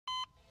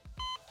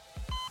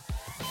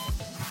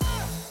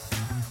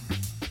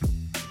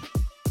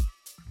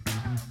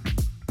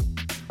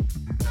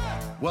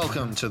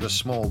Welcome to the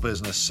Small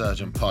Business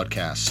Surgeon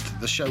Podcast,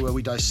 the show where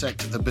we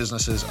dissect the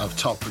businesses of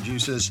top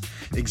producers,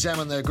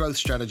 examine their growth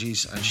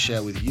strategies, and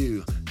share with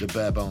you the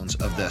bare bones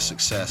of their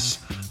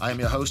success. I am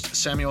your host,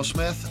 Samuel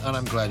Smith, and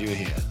I'm glad you're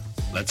here.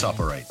 Let's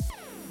operate.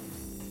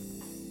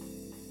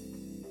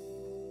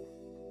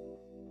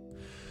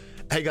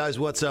 Hey guys,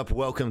 what's up?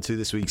 Welcome to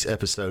this week's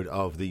episode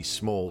of the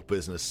Small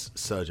Business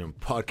Surgeon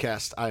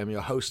Podcast. I am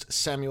your host,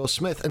 Samuel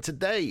Smith, and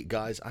today,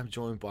 guys, I'm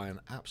joined by an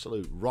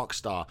absolute rock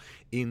star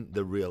in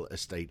the real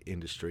estate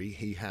industry.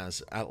 He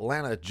has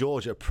Atlanta,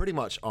 Georgia pretty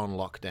much on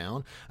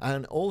lockdown,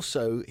 and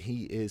also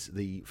he is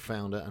the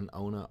founder and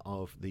owner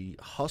of the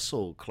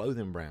Hustle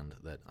clothing brand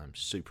that I'm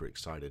super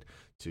excited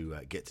to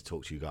get to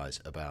talk to you guys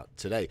about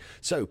today.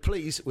 So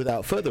please,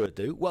 without further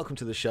ado, welcome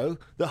to the show,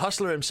 the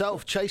hustler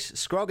himself, Chase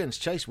Scroggins.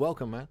 Chase,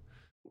 welcome, man.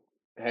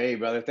 Hey,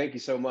 brother. Thank you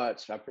so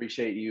much. I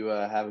appreciate you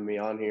having me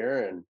on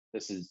here. And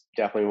this is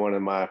definitely one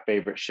of my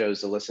favorite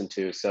shows to listen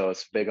to. So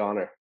it's a big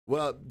honor.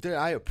 Well, dude,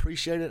 I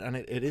appreciate it. And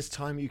it is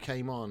time you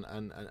came on.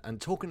 And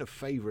talking of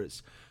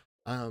favorites,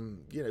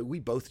 we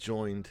both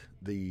joined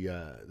the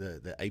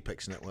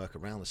Apex Network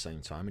around the same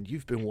time. And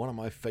you've been one of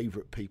my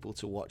favorite people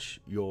to watch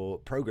your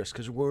progress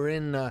because we're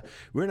in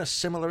a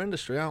similar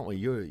industry, aren't we?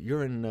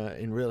 You're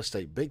in real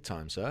estate big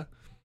time, sir.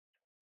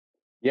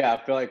 Yeah,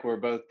 I feel like we're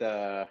both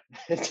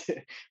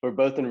we're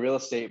both in real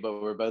estate,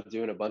 but we're both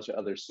doing a bunch of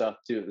other stuff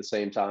too at the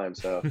same time.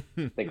 So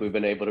I think we've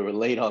been able to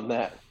relate on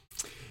that.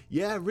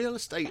 Yeah, real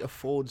estate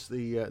affords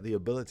the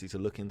ability to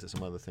look into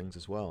some other things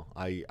as well.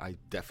 I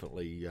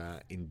definitely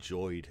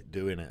enjoyed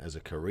doing it as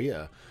a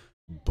career,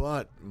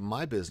 but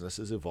my business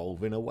is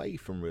evolving away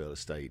from real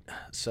estate.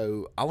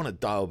 So I want to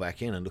dial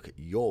back in and look at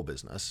your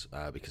business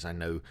because I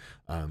know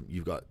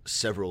you've got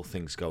several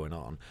things going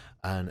on,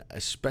 and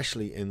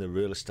especially in the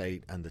real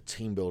estate and the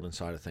team building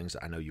side of things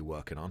that I know you're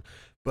working on.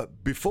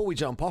 But before we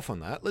jump off on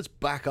that, let's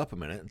back up a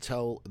minute and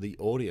tell the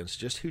audience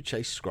just who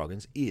Chase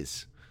Scroggins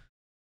is.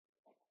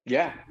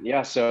 Yeah.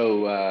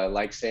 So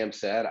like Sam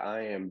said,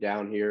 I am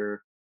down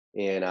here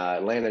in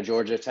Atlanta,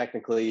 Georgia,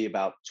 technically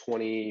about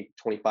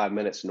 25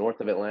 minutes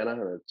north of Atlanta, in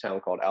a town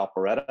called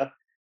Alpharetta.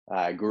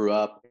 I grew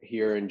up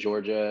here in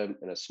Georgia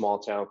in a small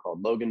town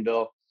called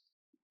Loganville,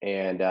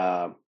 and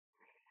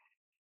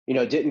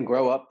didn't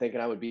grow up thinking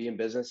I would be in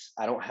business.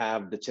 I don't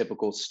have the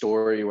typical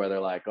story where they're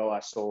like, "Oh, I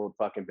sold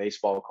fucking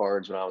baseball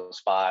cards when I was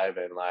 5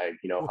 and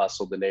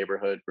hustled the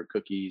neighborhood for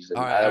cookies," and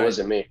All right. that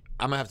wasn't me.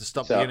 I'm gonna have to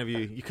stop the interview.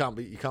 You can't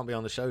be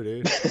on the show,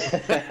 dude.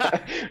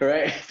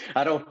 Right?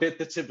 I don't fit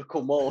the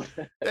typical mold.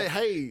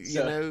 Hey,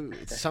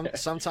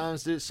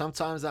 sometimes, dude,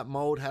 sometimes that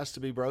mold has to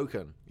be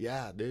broken.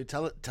 Yeah, dude.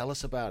 Tell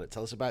us about it.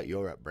 Tell us about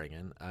your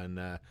upbringing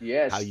and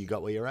Yes. how you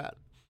got where you're at.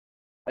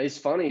 It's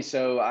funny.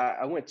 So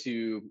I went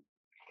to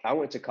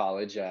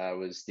college. I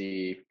was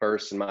the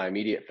first in my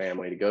immediate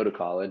family to go to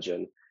college,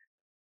 and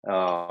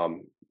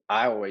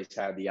I always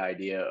had the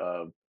idea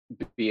of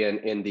being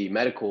in the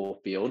medical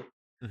field.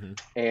 Mm-hmm.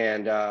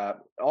 And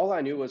all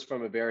I knew was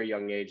from a very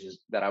young age is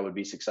that I would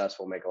be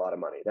successful, make a lot of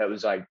money. That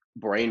was like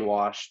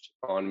brainwashed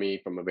on me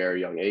from a very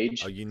young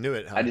age. Oh, you knew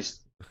it, huh? I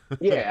just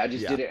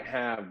didn't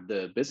have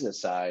the business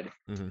side.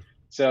 Mm-hmm.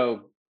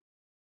 So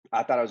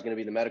I thought I was going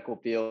to be the medical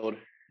field.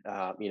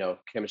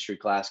 Chemistry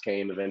class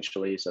came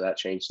eventually, so that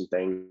changed some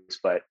things.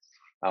 But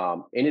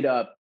ended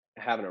up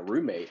having a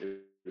roommate who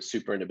was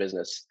super into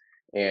business,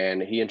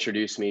 and he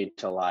introduced me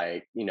to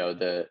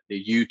the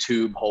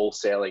YouTube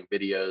wholesaling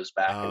videos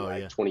back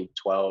in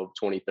 2012,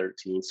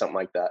 2013, something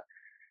like that.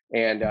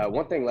 And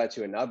one thing led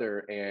to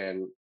another,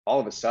 and all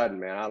of a sudden,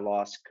 man, I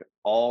lost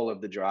all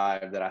of the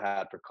drive that I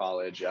had for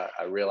college.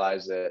 I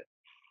realized that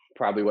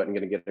probably wasn't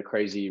going to get a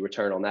crazy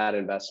return on that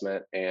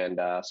investment, and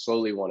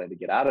slowly wanted to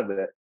get out of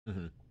it.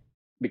 Mm-hmm.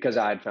 Because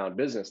I had found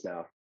business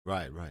now.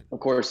 Right.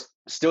 Of course,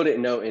 still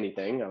didn't know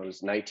anything. I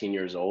was 19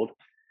 years old.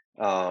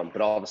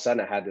 But all of a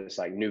sudden I had this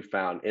like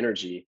newfound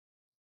energy.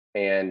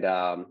 And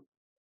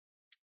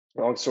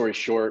long story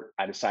short,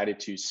 I decided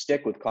to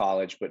stick with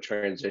college, but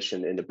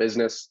transition into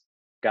business,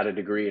 got a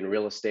degree in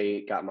real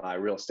estate, got my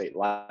real estate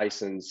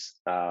license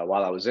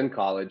while I was in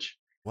college.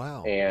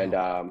 Wow. And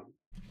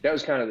that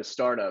was kind of the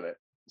start of it.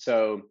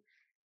 So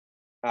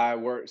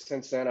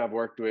since then I've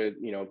worked with,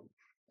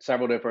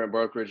 several different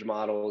brokerage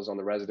models on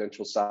the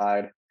residential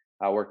side.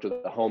 I worked with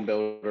a home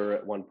builder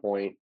at one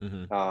point.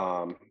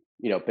 Mm-hmm.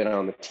 Been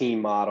on the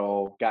team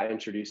model, got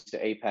introduced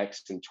to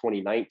Apex in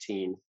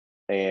 2019.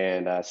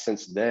 And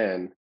since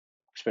then,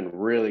 I've been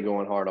really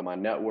going hard on my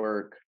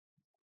network,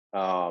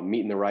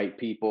 meeting the right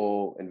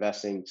people,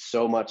 investing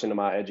so much into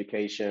my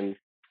education,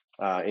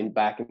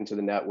 back into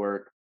the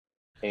network,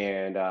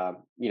 and,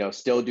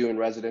 still doing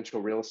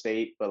residential real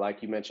estate. But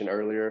like you mentioned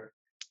earlier,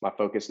 my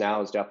focus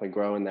now is definitely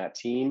growing that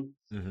team.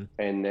 Mm-hmm.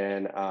 And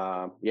then,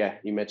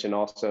 you mentioned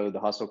also the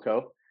Hustle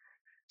Co.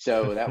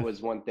 So that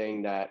was one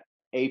thing that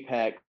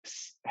Apex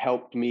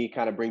helped me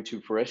kind of bring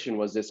to fruition,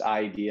 was this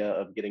idea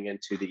of getting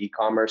into the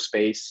e-commerce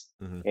space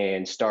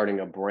and starting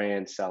a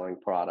brand selling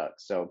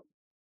products. So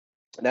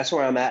that's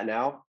where I'm at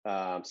now,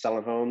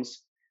 selling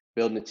homes,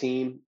 building a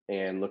team,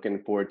 and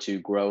looking forward to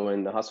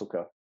growing the Hustle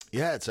Co.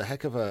 Yeah, it's a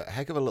heck of a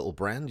little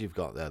brand you've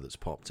got there that's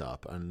popped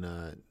up,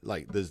 and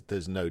like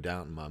there's no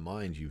doubt in my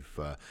mind you've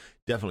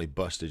definitely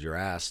busted your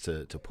ass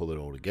to pull it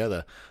all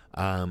together.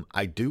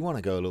 I do want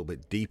to go a little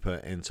bit deeper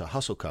into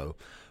Hustle Co,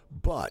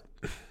 but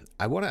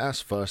I want to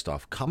ask first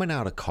off, coming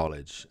out of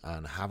college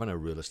and having a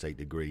real estate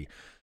degree,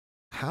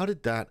 how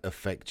did that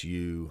affect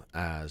you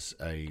as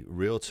a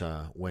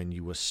realtor when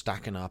you were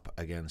stacking up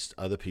against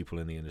other people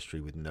in the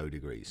industry with no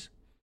degrees?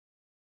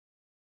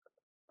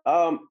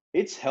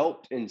 It's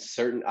helped in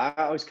certain. I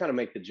always kind of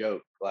make the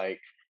joke, like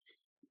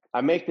I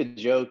make the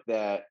joke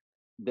that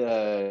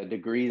the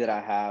degree that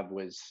I have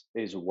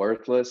is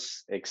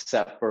worthless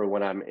except for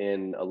when I'm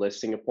in a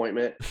listing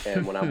appointment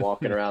and when I'm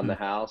walking around the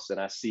house and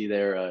I see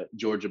they're a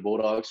Georgia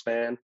Bulldogs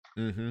fan,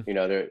 Mm-hmm.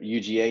 they're a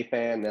UGA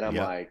fan, then I'm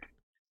Yep. like,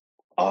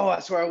 oh,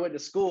 that's where I went to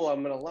school.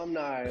 I'm an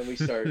alumni, and we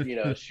start,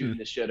 shooting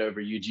the shit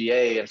over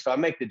UGA. And so I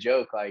make the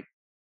joke like,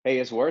 hey,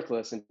 it's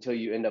worthless until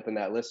you end up in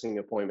that listing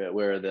appointment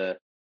where they're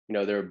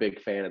a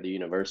big fan of the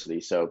university.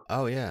 So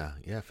Oh yeah,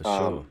 yeah, for sure.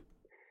 um,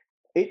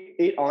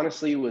 it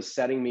honestly was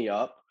setting me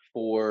up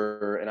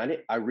for, and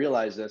I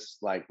realized this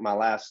like my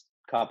last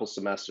couple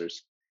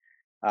semesters.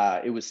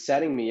 It was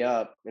setting me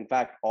up. In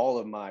fact, all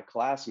of my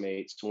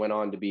classmates went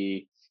on to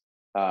be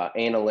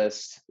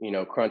analysts,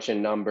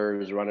 crunching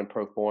numbers, running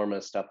pro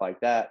forma, stuff like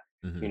that.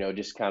 Hmm.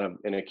 Just kind of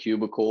in a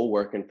cubicle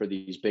working for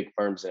these big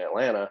firms in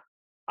Atlanta.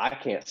 I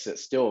can't sit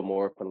still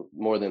more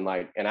than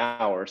like an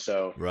hour.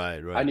 So Right, I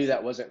right. knew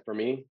that wasn't for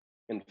me.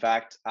 In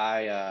fact,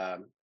 I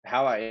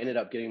how I ended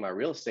up getting my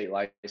real estate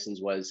license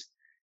was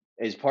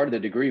as part of the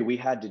degree, we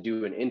had to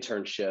do an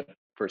internship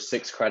for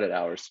 6 credit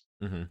hours.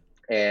 Hmm.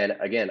 And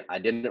again, I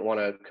didn't want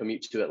to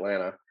commute to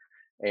Atlanta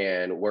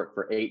and work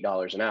for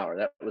 $8 an hour.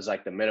 That was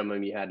like the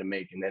minimum you had to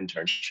make an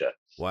internship.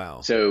 Wow.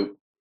 So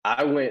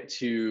I went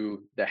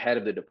to the head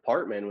of the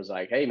department and was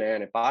like, hey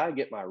man, if I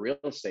get my real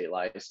estate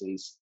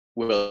license,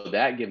 will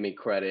that give me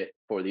credit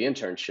for the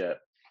internship?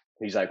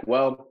 He's like,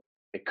 well,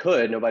 it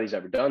could. Nobody's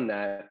ever done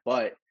that,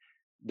 but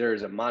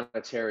there's a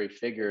monetary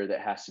figure that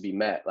has to be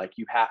met. Like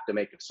you have to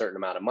make a certain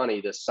amount of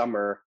money this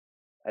summer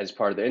as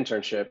part of the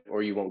internship,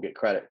 or you won't get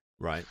credit.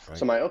 Right, So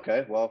right. I'm like,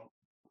 okay, well,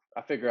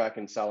 I figure I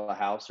can sell a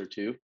house or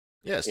two,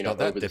 Yeah, it's not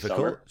that over the difficult.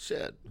 summer.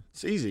 Shit,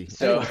 it's easy.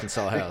 So Anyone can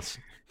sell a house.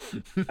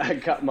 I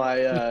got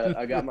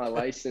my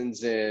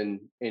license in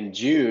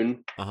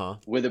June Uh-huh.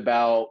 with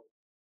about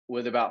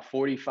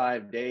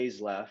 45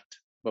 days left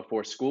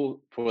before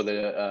school for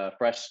the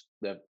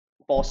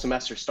fall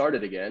semester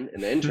started again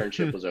and the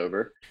internship was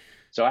over.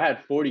 So I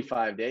had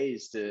 45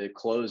 days to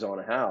close on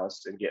a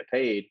house and get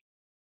paid.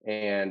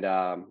 And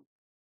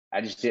I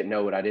just didn't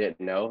know what I didn't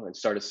know and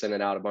started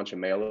sending out a bunch of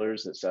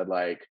mailers that said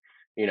like,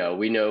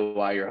 we know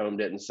why your home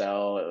didn't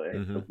sell.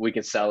 Hmm. We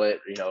can sell it,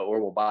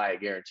 or we'll buy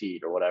it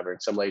guaranteed or whatever.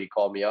 And some lady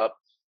called me up.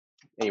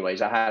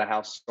 Anyways, I had a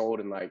house sold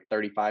in like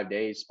 35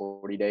 days,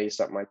 40 days,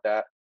 something like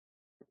that.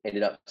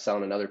 Ended up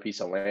selling another piece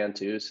of land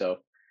too. So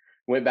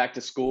went back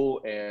to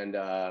school and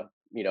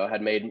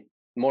had made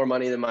more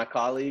money than my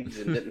colleagues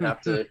and didn't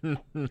have to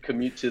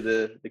commute to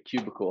the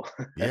cubicle.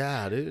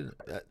 Yeah, dude.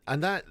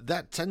 And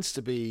that tends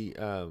to be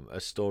a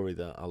story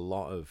that a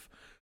lot of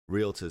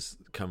realtors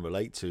can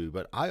relate to.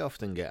 But I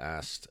often get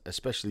asked,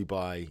 especially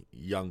by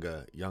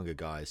younger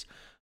guys,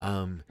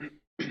 um,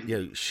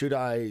 should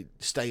I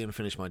stay and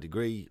finish my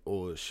degree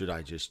or should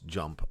I just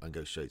jump and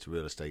go straight to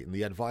real estate? And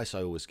the advice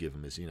I always give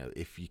them is,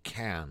 if you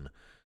can,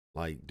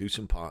 like, do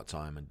some part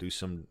time and do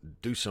some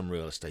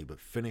real estate, but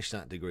finish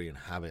that degree and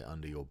have it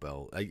under your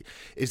belt. Like,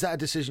 is that a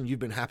decision you've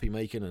been happy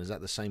making, and is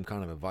that the same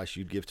kind of advice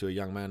you'd give to a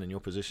young man in your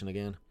position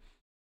again?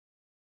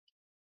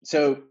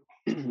 So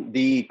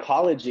the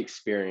college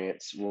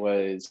experience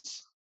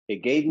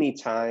it gave me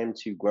time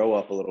to grow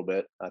up a little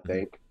bit. I Hmm.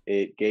 think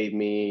it gave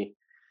me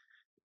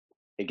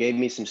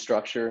some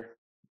structure.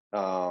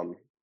 Um,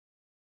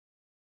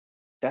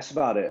 that's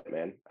about it,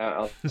 man.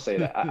 I'll say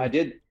that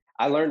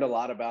I learned a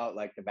lot about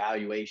like the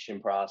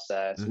valuation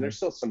process, and Hmm. there's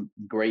still some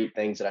great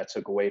things that I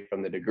took away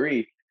from the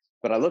degree.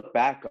 But I look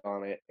back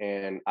on it,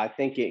 and I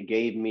think it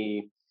gave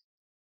me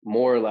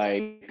more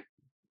like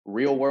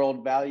real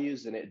world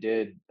values than it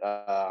did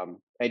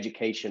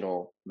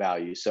educational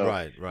values. So,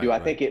 Right, do right, I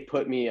right. think it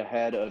put me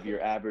ahead of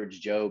your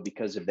average Joe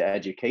because of the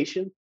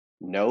education?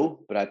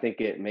 No, but I think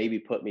it maybe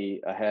put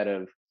me ahead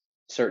of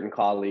certain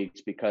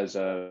colleagues because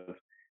of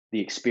the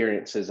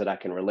experiences that I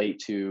can relate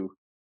to,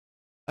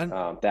 And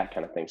that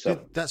kind of thing.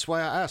 So, that's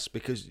why I asked,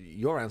 because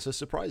your answer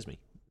surprised me.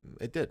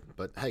 It did,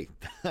 but hey,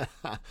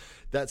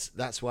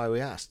 that's why we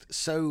asked.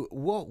 So,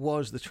 what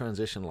was the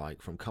transition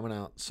like from coming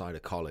outside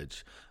of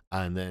college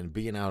and then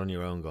being out on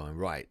your own, going,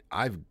 right,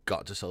 I've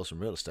got to sell some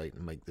real estate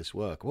and make this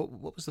work?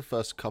 What was the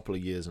first couple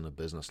of years in a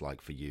business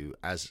like for you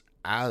as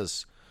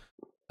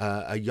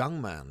a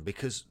young man?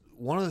 Because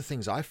one of the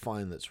things I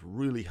find that's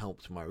really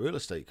helped my real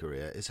estate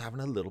career is having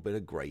a little bit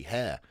of gray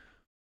hair.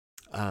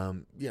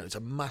 It's a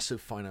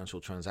massive financial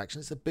transaction.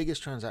 It's the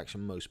biggest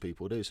transaction most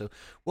people do. So,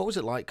 what was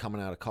it like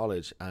coming out of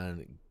college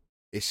and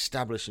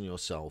establishing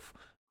yourself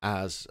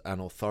as an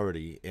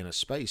authority in a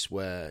space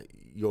where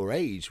your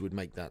age would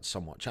make that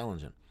somewhat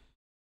challenging?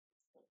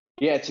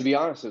 Yeah, to be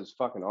honest, it was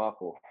fucking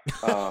awful.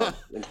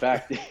 In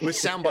fact, We'll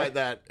soundbite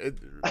that.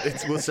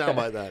 We'll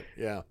soundbite that.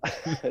 Yeah.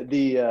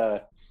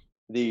 the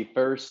the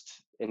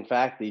first, in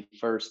fact, the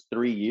first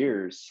 3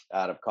 years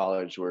out of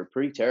college were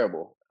pretty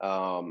terrible.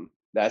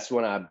 That's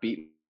when I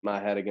beat my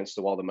head against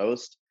the wall the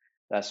most.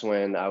 That's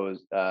when I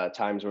was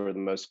times were the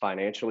most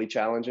financially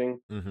challenging.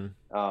 Hmm.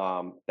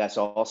 That's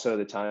also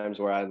the times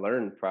where I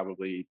learned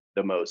probably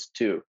the most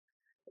too.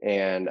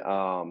 And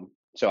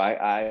so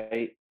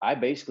I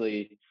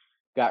basically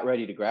got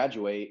ready to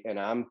graduate, and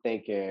I'm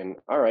thinking,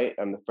 all right,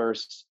 I'm the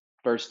first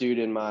dude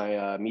in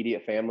my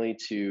immediate family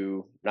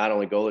to not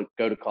only go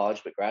to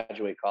college but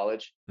graduate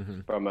college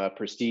Hmm. from a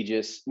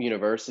prestigious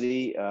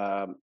university.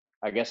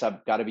 I guess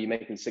I've got to be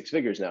making six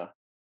figures now,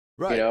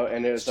 Right.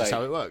 and it It's was just how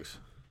like it works.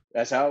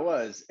 that's how it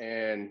was.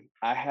 And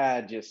I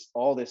had just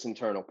all this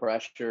internal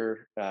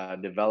pressure,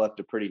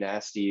 developed a pretty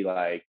nasty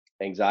like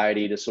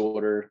anxiety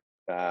disorder.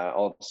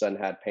 All of a sudden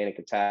had panic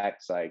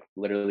attacks like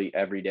literally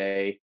every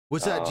day.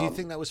 Was that? Do you Um,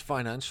 think that was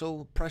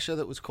financial pressure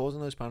that was causing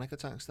those panic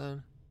attacks?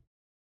 Then.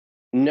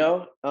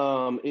 no,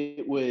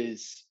 it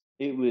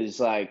was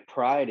like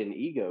pride and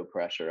ego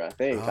pressure. I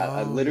think I Oh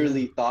yeah.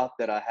 literally thought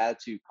that I had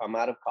to come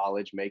out of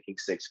college making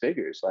six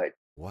figures. Like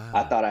I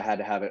Wow. thought I had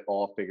to have it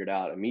all figured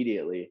out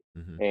immediately.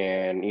 Hmm.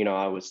 And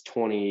I was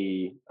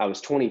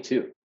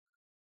 22,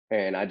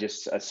 and I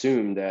just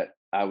assumed that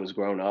I was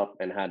grown up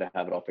and had to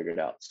have it all figured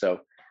out. So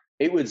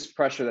it was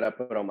pressure that I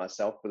put on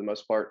myself for the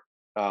most part.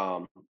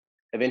 Um,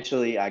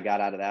 Eventually, I got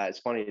out of that. It's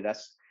funny.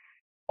 That's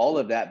all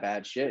of that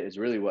bad shit is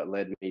really what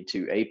led me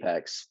to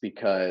Apex,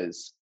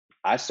 because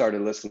I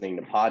started listening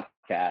to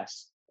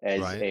podcasts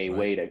as Right. a Right.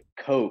 way to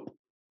cope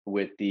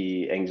with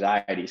the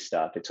anxiety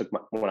stuff.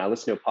 When I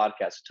listened to a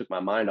podcast, it took my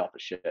mind off of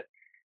shit.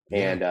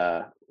 Yeah.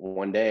 And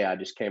one day I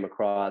just came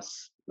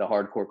across the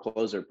Hardcore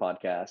Closer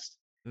podcast,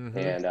 Hmm.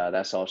 and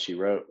that's all she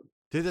wrote.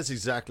 Dude, that's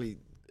exactly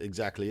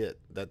it.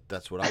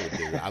 That's what I would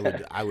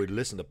do. I would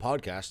listen to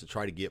podcasts to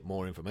try to get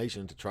more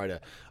information, to try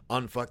to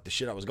unfuck the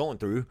shit I was going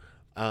through.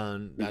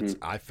 And Hmm.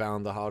 I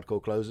found the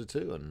hardcore closer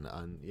too, and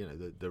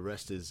the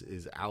rest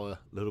is our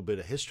little bit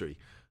of history.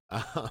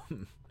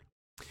 Um,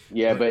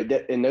 Yeah, but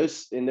but in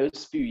those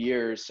few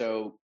years,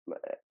 so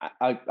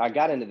I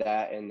got into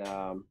that, and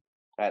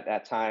at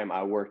that time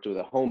I worked with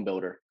a home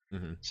builder.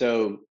 mhm,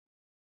 So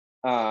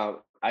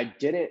I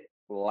didn't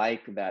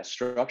like that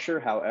structure.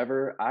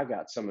 However, I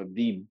got some of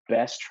the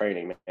best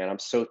training, man. I'm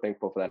so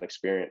thankful for that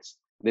experience.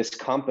 This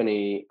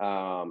company,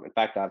 in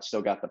fact, I've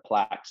still got the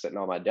plaque sitting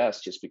on my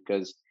desk just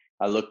because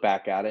I look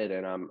back at it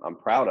and I'm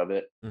proud of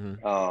it.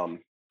 mhm, Um,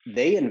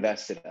 they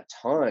invested a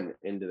ton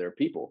into their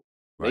people.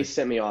 They right,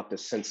 sent me off to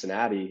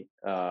Cincinnati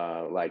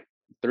like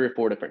 3 or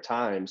 4 different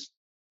times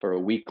for a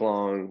week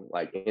long,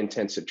 like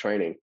intensive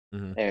training.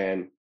 mhm,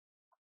 And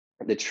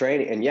the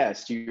training, and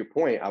yes, to your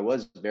point, I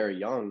was very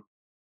young,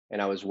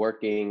 and I was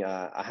working.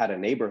 I had a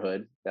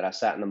neighborhood that I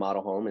sat in the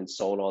model home and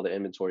sold all the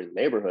inventory in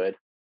the neighborhood.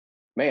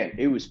 Man,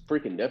 it was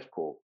freaking mhm.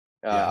 difficult.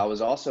 Yeah, I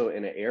was also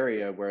in an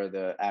area where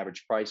the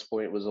average price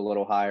point was a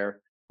little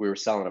higher. We were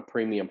selling a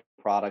premium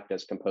product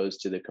as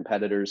composed to the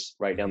competitors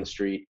right down the mhm,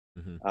 street.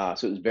 mhm,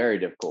 So it was very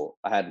difficult.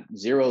 I had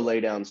zero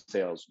laydown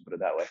sales, put it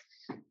that way.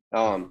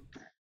 Um,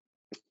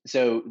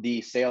 so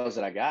the sales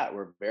that I got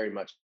were very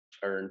much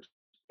earned,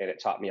 and it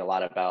taught me a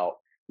lot about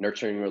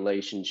nurturing mhm.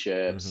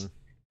 relationships,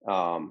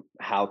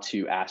 how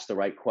to ask the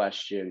right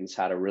questions,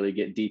 how to really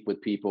get deep with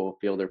people,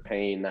 feel their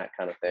pain, that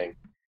kind of thing.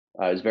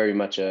 It's very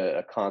much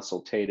a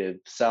consultative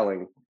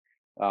selling,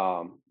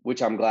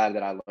 which I'm glad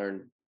that I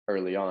learned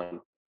early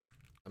on.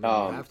 I mean,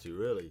 you Um, have to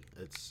really.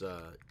 It's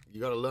you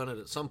got to learn it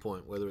at some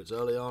point, whether it's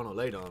early on or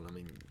late on. I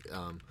mean,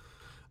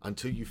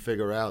 until you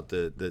figure out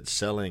that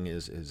selling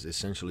is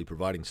essentially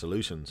providing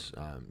solutions,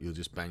 you'll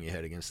just bang your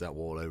head against that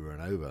wall over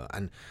and over.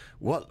 And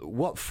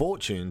what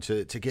fortune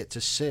to get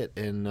to sit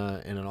in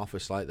an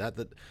office like that.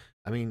 That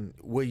I mean,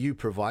 were you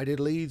provided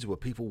leads? Were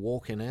people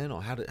walking in,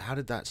 or how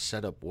did that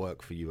setup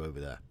work for you over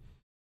there?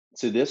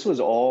 so this was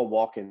all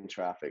walk-in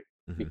traffic,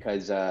 Hmm.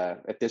 because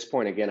at this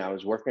point, again, I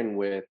was working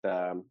with,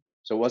 so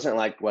it wasn't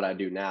like what I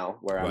do now,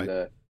 where I'm Right.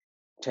 the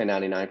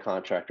 1099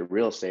 contractor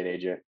real estate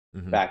agent.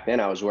 Hmm. Back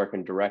then, I was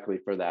working directly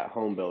for that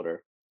home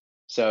builder.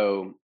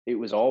 So it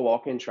was all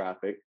walk-in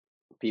traffic.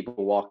 People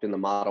walked in the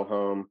model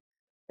home,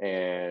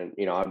 and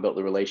I built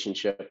the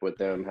relationship with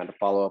them, had to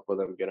follow up with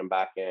them, get them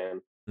back in.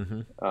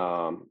 Hmm.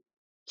 Um,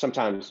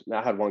 Sometimes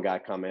I had one guy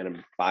come in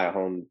and buy a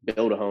home,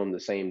 build a home the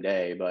same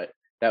day, but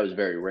that was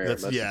very rare.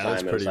 That's Most of yeah, the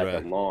that's time, it was pretty like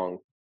a rare.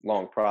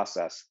 long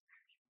process.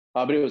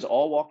 But it was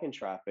all walk-in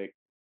traffic.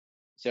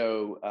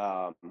 So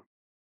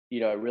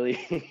it really,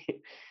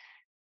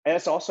 and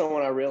it's also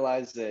when I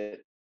realized that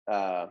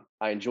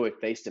I enjoy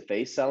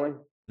face-to-face selling.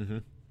 Hmm.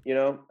 You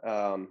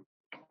know,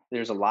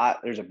 there's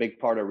a big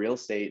part of real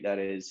estate that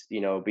is,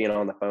 being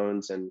on the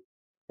phones and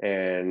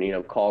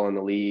calling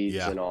the leads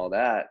Yeah, and all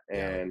that.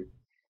 yeah.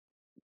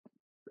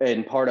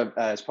 And part of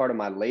as part of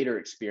my later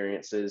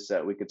experiences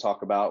that we could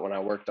talk about, when I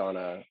worked on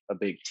a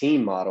big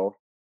team model,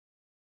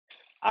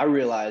 I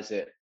realized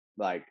that,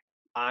 like,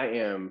 I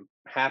am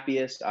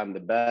happiest, I'm the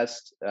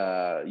best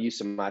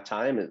use of my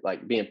time is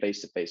like being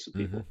face to face with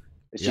Hmm. people.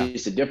 It's Yeah.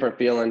 just a different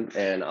feeling,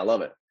 and I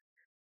love it.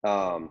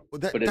 Well,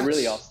 But it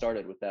really all that's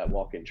started with that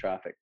walk-in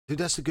traffic. dude,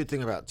 that's the good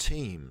thing about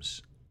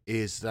teams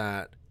is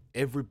that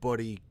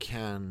everybody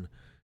can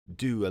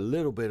do a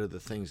little bit of the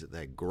things that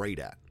they're great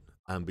at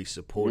and be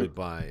supported Hmm.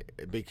 by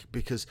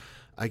because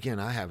again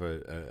I have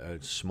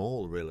a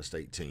small real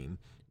estate team,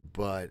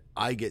 but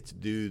I get to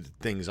do the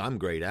things I'm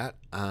great at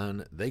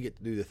and they get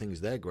to do the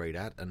things they're great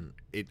at, and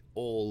it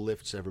all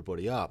lifts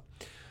everybody up.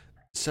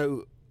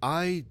 So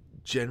I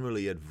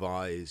generally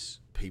advise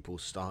people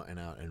starting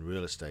out in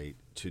real estate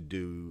to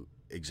do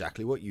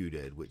exactly what you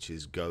did, which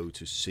is go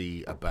to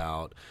see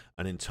about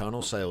an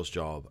internal sales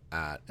job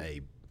at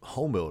a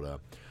home builder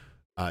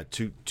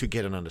to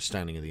get an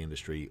understanding of the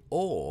industry.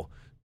 Or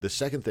the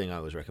second thing I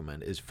always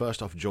recommend is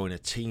first off join a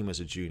team as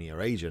a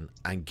junior agent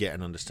and get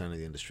an understanding of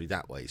the industry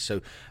that way. So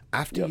Yep.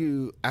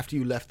 after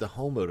you left the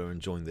home builder and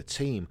joined the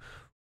team,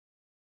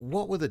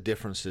 what were the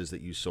differences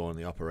that you saw on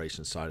the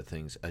operations side of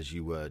things as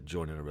you were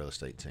joining a real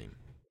estate team?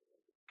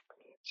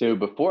 So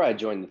before I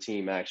joined the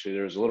team, actually,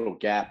 there was a little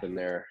gap in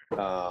there.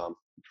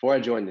 Before I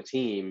joined the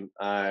team,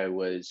 I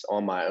was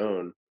on my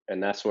own,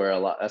 and that's where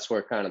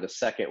kind of the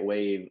second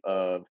wave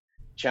of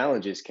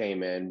challenges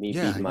came in. Me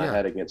Yeah, beating my yeah.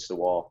 head against the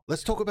wall.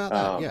 Let's talk about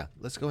that. Um, Yeah,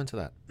 let's go into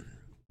that.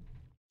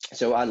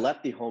 so I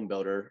left the home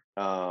builder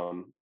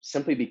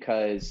simply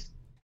because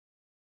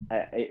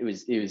it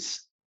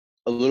was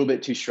a little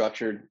bit too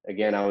structured.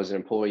 Again, I was an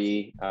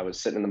employee. I was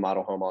sitting in the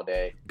model home all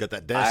day. Got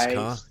that desk, I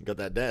huh? Got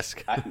that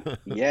desk. I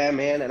Yeah,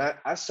 man, and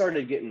I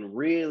started getting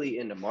really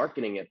into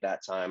marketing at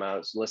that time. I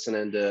was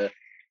listening to,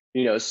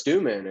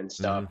 Stewman and Hmm.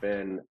 stuff,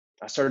 and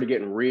I started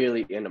getting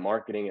really into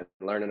marketing and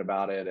learning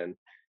about it. And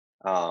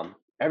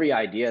every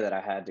idea that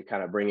I had to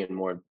kind of bring in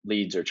more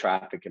leads or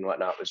traffic and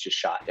whatnot was just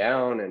shot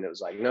down. And it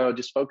was like, no,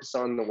 just focus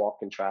on the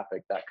walk-in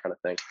traffic, that kind of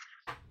thing,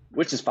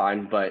 which is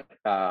fine. But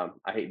I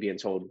hate being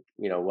told,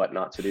 what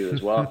not to do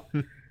as well.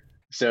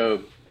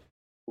 So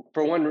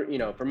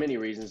for many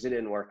reasons, it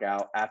didn't work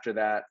out. After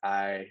that,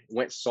 I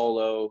went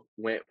solo,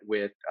 went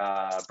with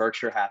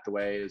Berkshire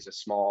Hathaway. Is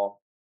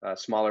a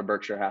smaller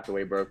Berkshire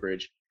Hathaway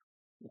brokerage.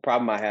 The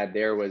problem I had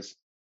there was,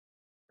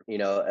 you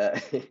know, uh,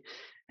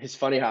 it's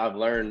funny how I've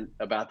learned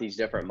about these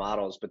different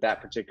models, but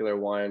that particular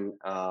one,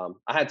 I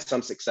had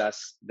some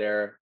success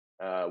there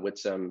with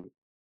some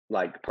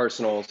like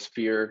personal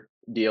sphere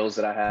deals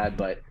that I had,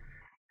 but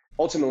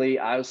ultimately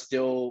I was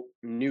still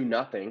knew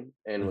nothing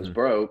and was Hmm.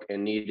 broke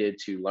and needed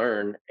to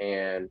learn.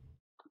 And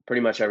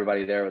pretty much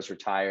everybody there was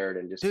retired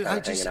and just Dude, kind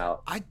of hanging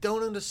out. I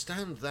don't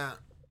understand that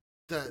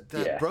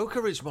Yeah.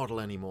 brokerage model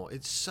anymore.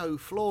 It's so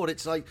flawed.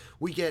 It's like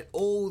we get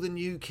all the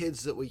new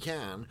kids that we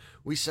can.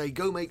 We say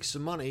go make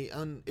some money,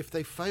 and if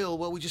they fail,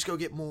 well, we just go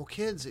get more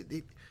kids.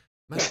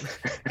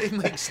 It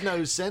makes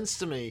no sense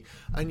to me,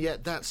 and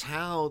yet that's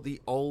how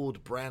the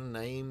old brand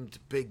named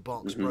big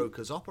box Hmm.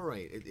 brokers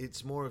operate.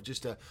 It's more of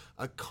just a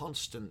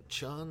constant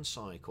churn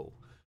cycle.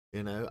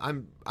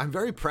 I'm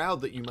very proud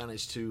that you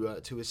managed to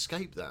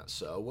escape that,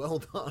 sir. Well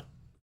done.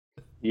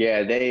 Yeah,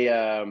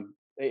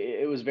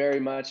 it was very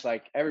much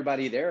like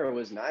everybody there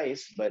was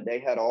nice, but they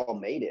had all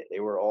made it.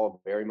 They were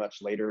all very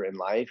much later in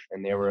life,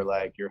 and they Hmm. were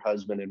like your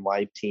husband and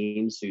wife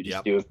teams who just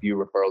Yep. do a few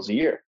referrals a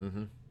year.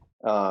 Hmm.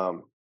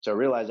 So I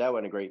realized that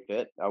wasn't a great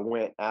fit. I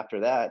went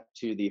after that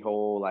to the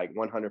whole like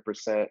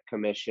 100%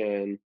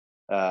 commission,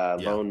 Yeah.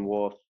 lone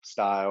wolf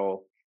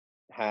style.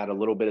 Had a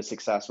little bit of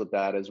success with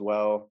that as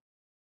well.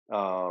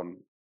 Um,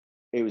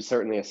 it was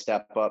certainly a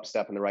step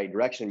in the right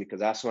direction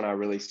because that's when I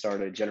really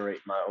started to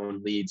generate my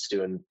own leads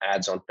doing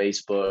ads on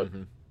Facebook.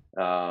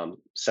 Hmm.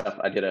 Stuff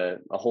I did a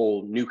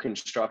whole new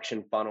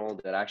construction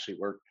funnel that actually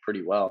worked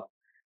pretty well.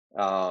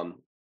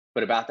 Um,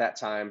 but about that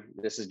time,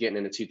 this is getting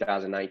into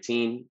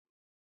 2019.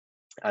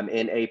 I'm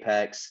in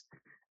Apex,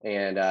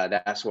 and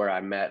that's where I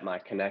met my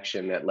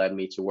connection that led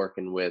me to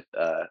working with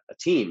a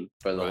team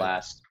for Right.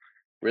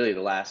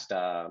 the last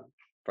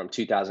from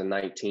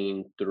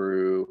 2019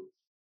 through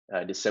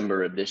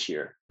December of this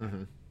year.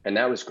 Hmm. And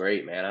that was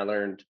great, man. I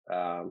learned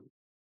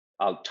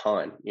a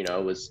ton.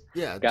 It was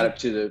Yeah. got up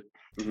to the.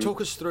 Mhm.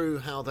 Talk us through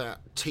how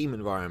that team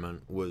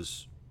environment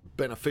was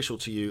beneficial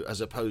to you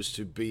as opposed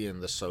to being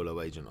the solo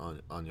agent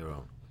on your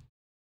own.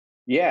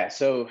 Yeah,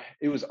 so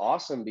it was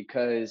awesome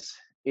because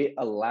it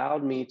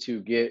allowed me to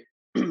get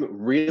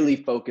really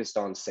focused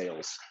on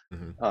sales,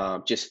 Hmm.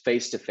 just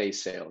face to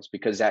face sales.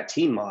 Because that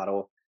team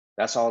model,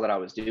 that's all that I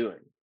was doing.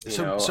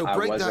 So I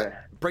wasn't.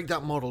 break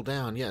that model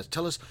down. Yes,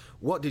 tell us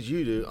what did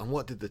you do and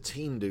what did the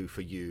team do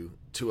for you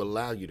to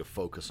allow you to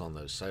focus on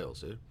those sales,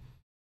 dude?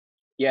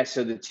 Yeah,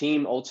 so the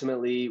team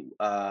ultimately,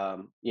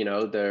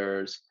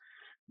 there's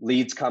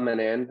leads coming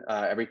in.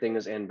 Everything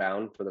is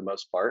inbound for the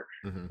most part,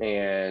 Hmm.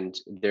 and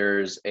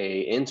there's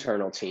a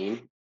internal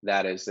team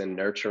that is then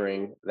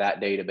nurturing that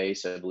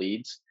database of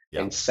leads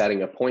Yeah. and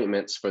setting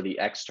appointments for the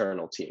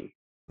external team.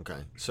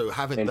 Okay. So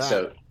having And that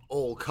so,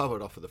 all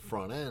covered off of the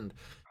front end,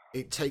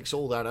 it takes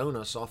all that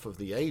onus off of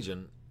the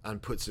agent and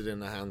puts it in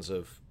the hands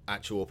of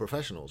actual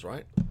professionals,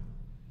 right?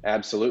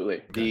 Absolutely.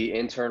 Okay. The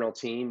internal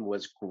team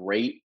was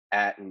great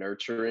at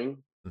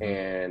nurturing Hmm.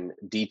 and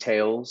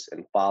details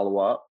and follow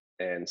up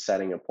and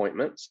setting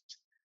appointments.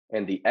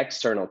 And the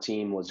external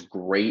team was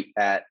great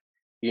at,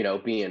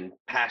 being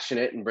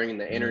passionate and bringing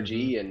the Hmm.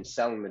 energy and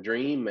selling the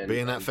dream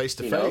Being that and face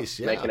to face,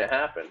 yeah. making it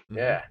happen. Hmm.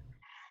 Yeah.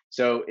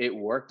 So it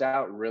worked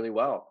out really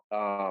well.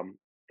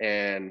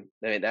 And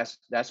I mean,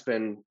 that's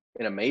been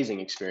an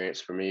amazing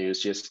experience for me.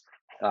 It's just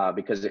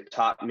because it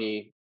taught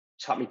me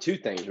two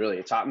things really.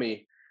 It taught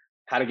me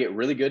how to get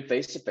really good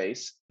face to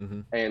face,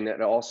 Hmm. and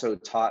it also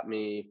taught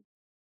me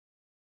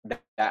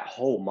that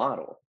whole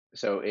model.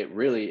 So it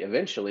really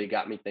eventually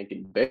got me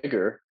thinking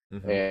bigger,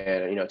 Hmm.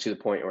 and to the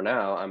point where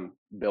now I'm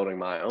building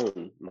my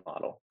own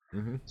model.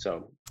 Hmm.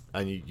 So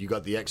And you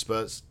got the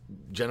experts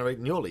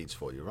generating your leads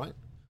for you, right?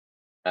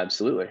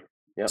 absolutely,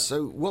 yep.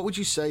 So, what would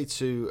you say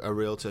to a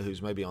realtor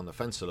who's maybe on the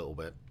fence a little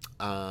bit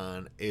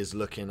and is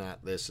looking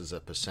at this as a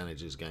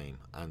percentages game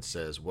and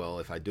says, well,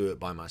 if I do it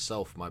by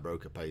myself, my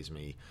broker pays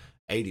me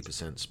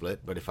 80%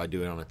 split, but if I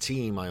do it on a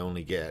team, I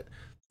only get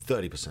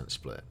 30%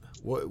 split?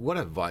 What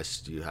advice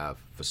do you have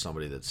for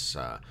somebody that's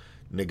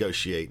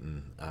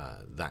negotiating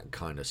that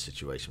kind of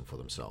situation for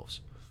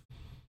themselves?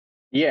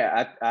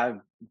 Yeah, I've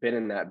been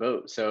in that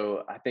boat.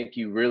 So I think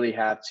you really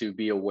have to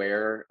be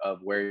aware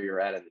of where you're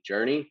at in the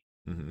journey.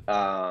 Hmm.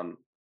 Um,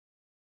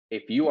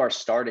 if you are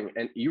starting,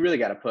 and you really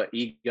got to put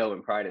ego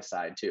and pride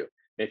aside too.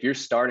 If you're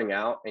starting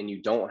out and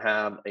you don't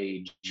have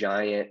a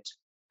giant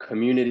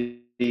community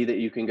that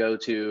you can go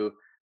to,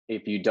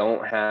 if you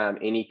don't have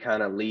any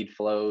kind of lead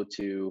flow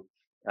to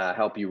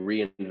help you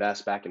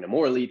reinvest back into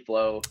more lead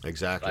flow,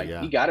 Exactly, like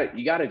yeah.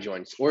 you gotta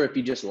join. Or if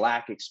you just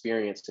lack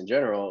experience in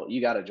general,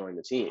 you got to join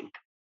the team.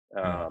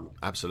 Mm, Um,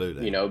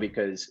 absolutely.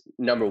 because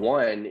number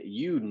one,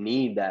 you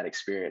need that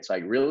experience.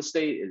 Like real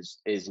estate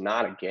is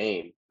not a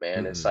game,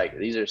 man. It's Mm-mm. like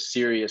these are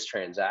serious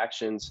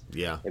transactions,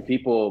 Yeah. and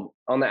people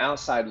on the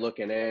outside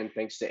looking in,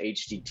 thanks to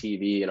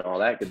HDTV and all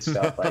that good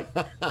stuff, like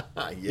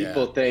Yeah.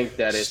 people think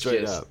that it's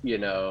Straight just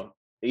up.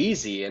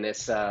 easy, and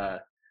it's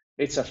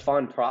a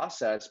fun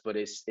process, but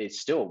it's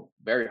still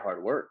very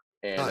hard work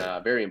and I,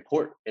 very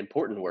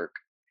important work.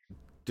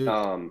 Dude,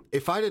 Um,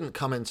 if I didn't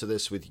come into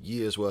this with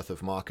years worth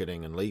of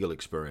marketing and legal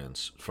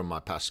experience from my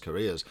past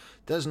careers,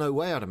 there's no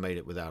way I'd have made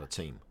it without a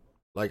team.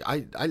 Like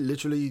I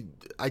literally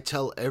I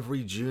tell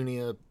every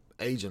junior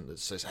agent that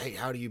says, "Hey,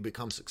 how do you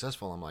become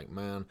successful?" I'm like,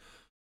 "Man,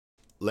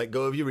 let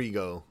go of your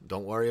ego.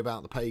 Don't worry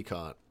about the pay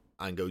cut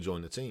and go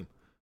join the team."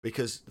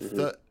 Because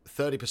mhm.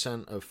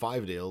 30% of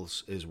 5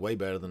 deals is way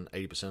better than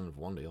 80% of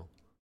one deal.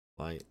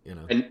 Like,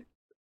 And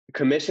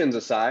commissions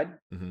aside,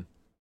 Mhm.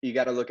 you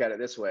got to look at it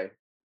this way.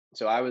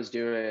 So I was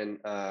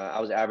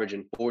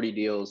averaging 40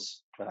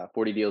 deals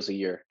a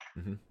year.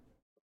 Mhm.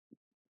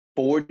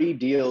 40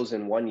 deals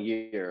in 1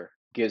 year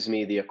gives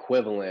me the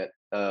equivalent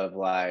of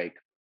like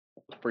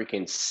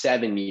freaking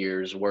 7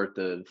 years worth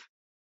of,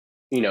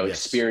 Yes.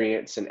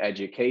 experience and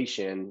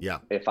education. Yeah.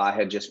 If I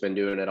had just been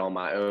doing it on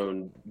my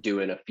own,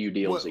 doing a few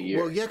deals a Well,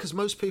 year. yeah, because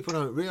most people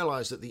don't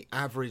realize that the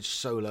average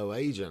solo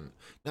agent.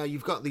 Now,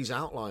 you've got these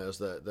outliers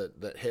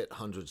that hit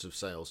hundreds of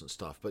sales and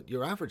stuff, but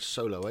your average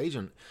solo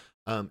agent,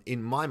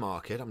 in my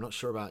market, I'm not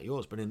sure about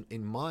yours, but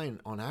in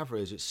mine, on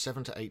average, it's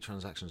 7 to 8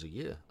 transactions a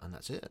year, and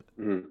that's it.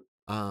 Mhm.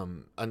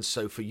 And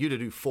so for you to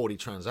do 40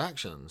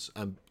 transactions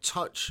and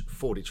touch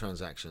 40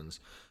 transactions,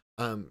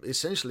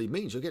 essentially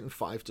means you're getting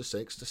 5 to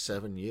 6 to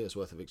 7 years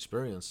worth of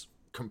experience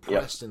Yep.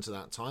 compressed into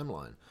that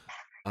timeline.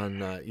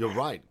 And you're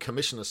right.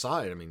 Commission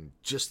aside, I mean,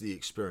 just the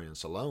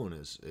experience alone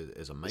is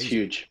It's amazing.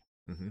 huge.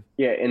 Hmm.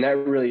 Yeah, and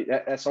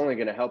that's only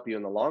going to help you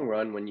in the long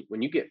run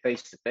when you get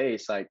face to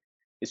face, like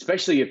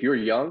especially if you're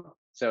young.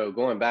 So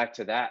going back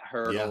to that Yeah.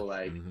 hurdle,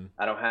 like Hmm.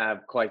 I don't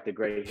have quite the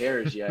gray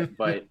hairs yet,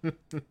 but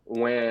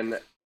when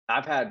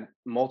I've had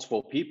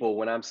multiple people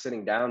when I'm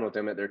sitting down with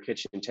them at their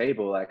kitchen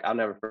table, like I'll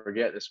never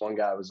forget this one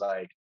guy was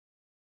like,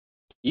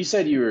 "You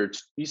said you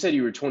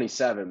were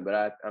 27,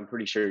 but I'm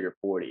pretty sure you're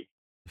 40."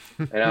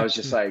 And I was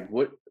just like,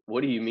 what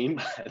do you mean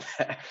by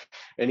that?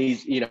 And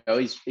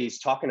he's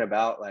talking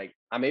about like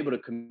I'm able to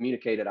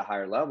communicate at a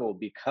higher level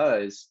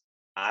because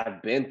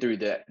I've been through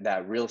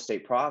that real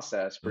estate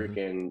process Hmm.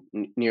 freaking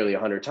nearly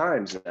 100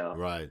 times now.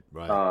 Right.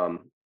 Right.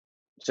 Um,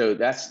 so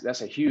that's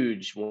a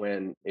huge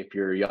win if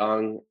you're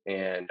young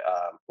and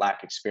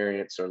lack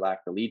experience or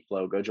lack the lead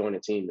flow. Go join a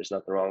team. There's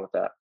nothing wrong with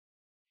that.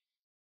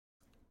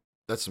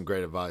 That's some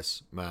great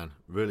advice, man.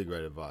 Really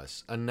great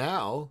advice. And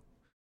now,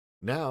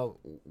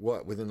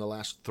 what within the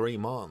last 3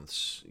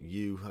 months,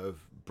 you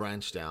have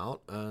branched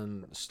out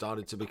and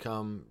started to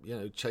become,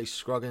 Chase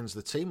Scroggins,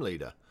 the team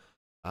leader.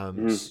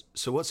 Mhm.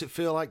 So what's it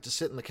feel like to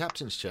sit in the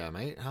captain's chair,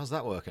 mate? How's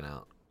that working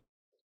out?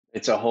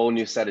 It's a whole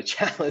new set of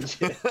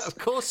challenges. Of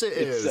course it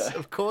It's is.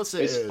 Of course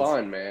it it's is.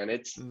 fun, man.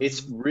 It's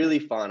Hmm. really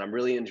fun. I'm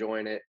really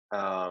enjoying it.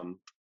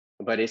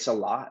 But it's a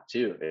lot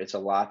too. It's a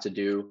lot to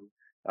do.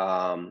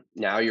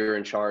 Now you're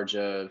in charge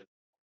of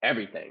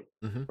everything,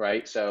 Hmm.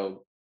 right?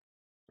 So,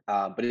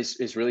 but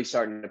it's really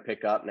starting to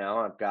pick up now.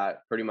 I've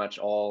got pretty much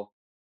all.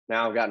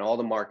 Now I've gotten all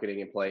the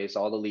marketing in place.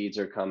 All the leads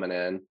are coming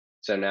in.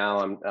 So now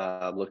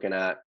I'm looking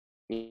at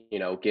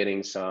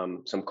getting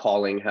some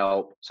calling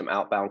help, some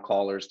outbound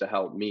callers to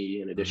help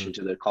me in Hmm. addition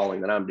to the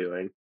calling that I'm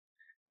doing.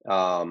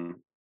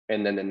 Um,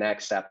 and then the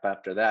next step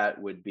after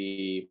that would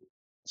be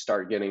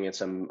start getting in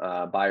some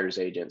buyers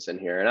agents in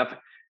here. And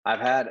I've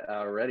had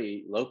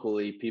already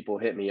locally people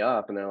hit me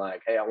up and they're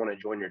like, "Hey, I want to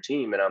join your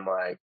team," and I'm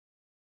like,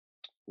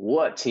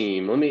 "What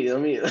team? Let me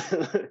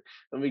let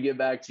me get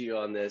back to you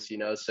on this."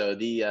 So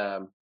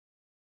the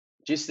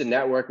just the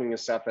networking and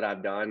stuff that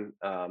I've done,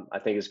 I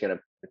think is gonna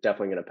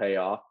definitely gonna pay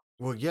off.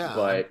 Well, yeah.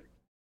 But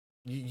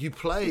You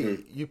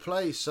mhm,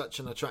 play such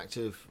an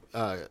attractive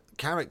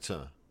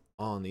character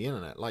on the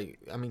internet. Like,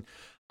 I mean,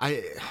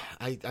 I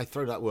I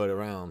throw that word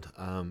around,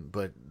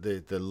 but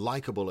the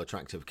likable,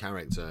 attractive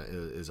character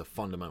is a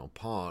fundamental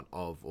part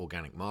of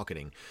organic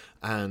marketing,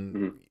 and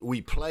mhm.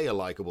 we play a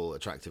likable,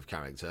 attractive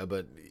character,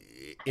 but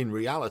in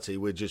reality,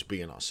 we're just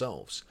being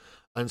ourselves.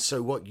 And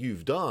so, what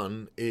you've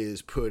done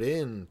is put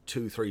in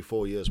 2, 3,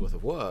 4 years worth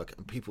of work,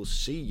 and people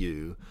see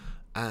you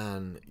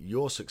and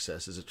your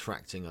success is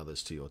attracting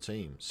others to your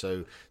team.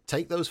 So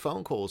take those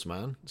phone calls,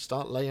 man.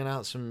 Start laying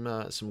out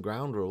some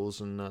ground rules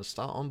and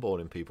start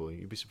onboarding people.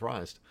 You'd be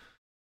surprised.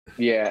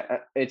 Yeah,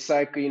 it's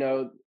like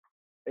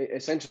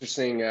it's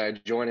interesting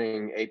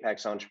joining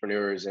Apex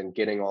Entrepreneurs and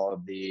getting all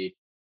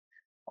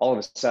of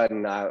a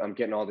sudden I'm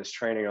getting all this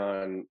training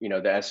on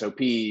the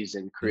SOPs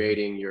and Hmm.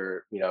 creating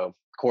your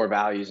core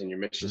values and your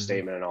mission Hmm.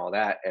 statement and all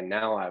that. And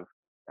now I've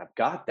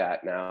got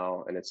that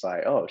now, and it's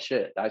like, oh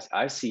shit,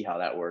 I see how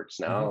that works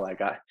Hmm. now. Like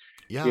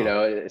Yeah,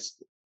 it's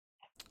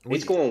we.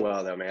 going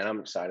well though, man. I'm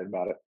excited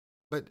about it.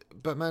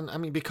 But man, I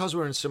mean, because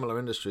we're in similar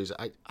industries,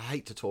 I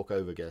hate to talk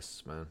over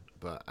guests, man.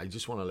 But I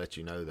just want to let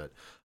you know that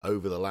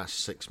over the last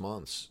 6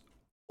 months,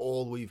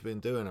 all we've been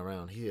doing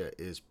around here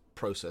is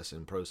processing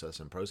and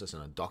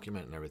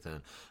documenting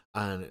everything.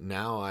 And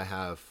now I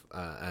have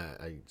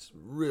a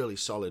really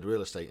solid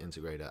real estate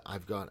integrator.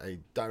 I've got a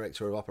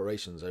director of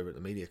operations over at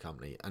the media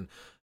company, and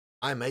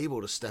I'm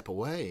able to step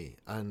away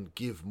and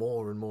give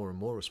more and more and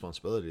more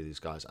responsibility to these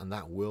guys, and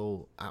that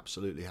will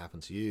absolutely happen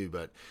to you.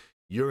 But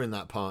you're in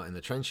that part in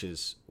the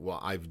trenches,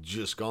 what I've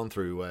just gone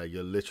through, where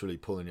you're literally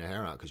pulling your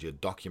hair out because you're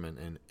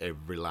documenting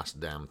every last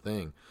damn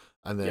thing.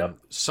 And then Yep.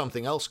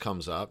 something else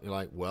comes up, you're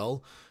like,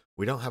 well,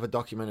 we don't have a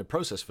documented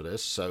process for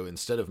this, so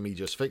instead of me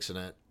just fixing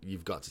it,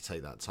 you've got to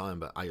take that time.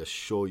 But I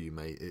assure you,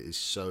 mate, it is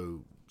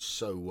so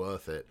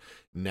worth it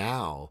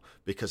now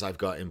because I've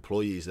got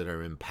employees that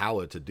are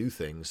empowered to do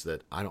things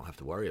that I don't have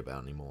to worry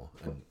about anymore.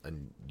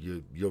 And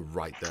you're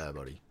right there,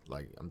 buddy.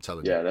 Like I'm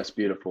telling you. Yeah, that's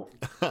beautiful.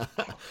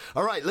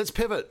 All right, let's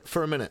pivot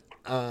for a minute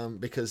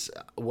because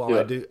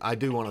while Do it. I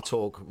do want to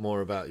talk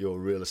more about your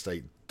real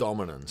estate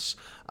dominance.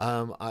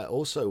 I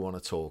also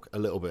want to talk a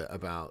little bit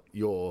about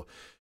your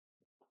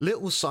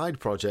little side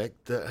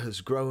project that has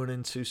grown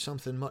into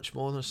something much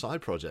more than a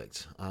side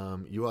project.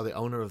 You are the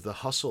owner of the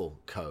Hustle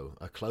Co.,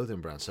 a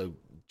clothing brand. So,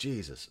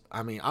 Jesus,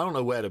 I mean, I don't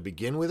know where to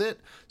begin with it.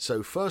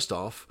 So, first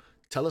off,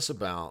 tell us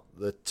about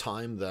the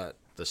time that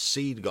the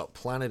seed got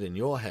planted in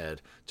your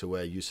head to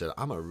where you said,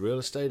 I'm a real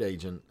estate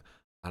agent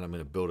and I'm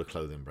going to build a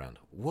clothing brand.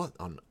 What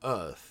on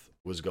earth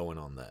was going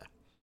on there?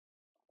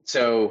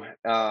 So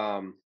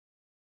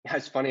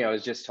it's funny. I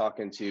was just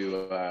talking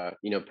to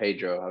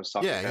Pedro. I was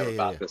talking Yeah, to him yeah, yeah,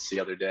 about yeah. this the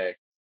other day,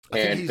 I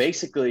think and he's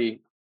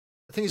basically,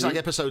 I think he's like hmm?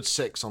 episode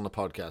 6 on the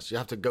podcast. You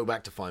have to go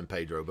back to find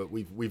Pedro, but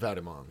we've had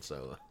him on,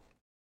 so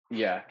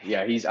Yeah,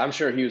 yeah. I'm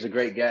sure he was a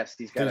great guest.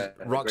 He's got Dude's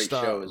a great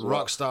show as well.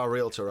 rock star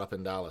realtor up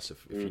in Dallas.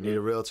 If you need Hmm.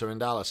 a realtor in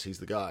Dallas, he's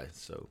the guy.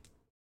 So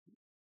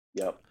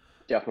Yep,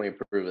 definitely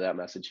approve of that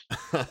message.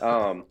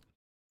 Um,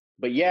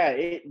 but yeah,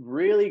 it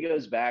really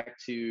goes back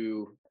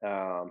to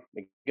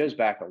it goes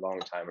back a long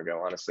time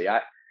ago. Honestly,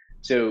 I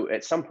so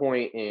at some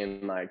point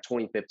in like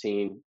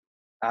 2015,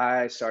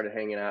 I started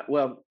hanging out.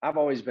 Well, I've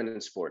always been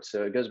in sports,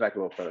 so it goes back a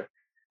little further.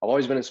 I've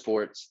always been in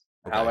sports.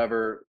 okay,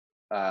 However,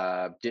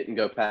 didn't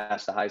go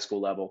past the high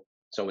school level.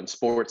 So when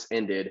sports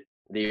ended,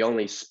 the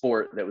only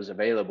sport that was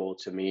available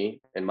to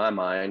me in my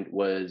mind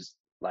was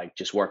like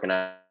just working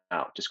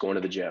out, just going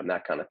to the gym,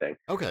 that kind of thing.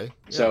 okay,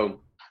 yeah.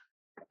 So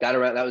got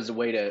around. That was a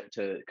way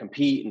to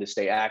compete and to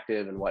stay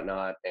active and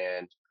whatnot.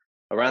 And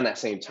around that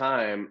same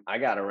time, I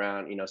got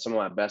around. Some of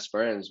my best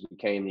friends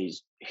became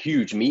these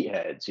huge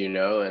meatheads.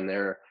 And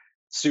they're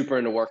super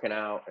into working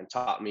out and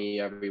taught me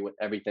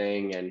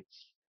everything. And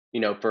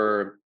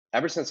for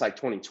ever since like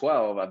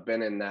 2012, I've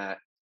been in that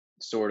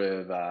sort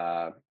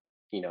of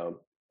you know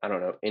I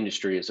don't know,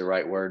 industry is the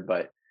right word,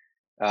 but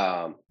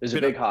there's a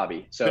Been big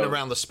hobby. been So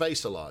around the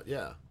space a lot.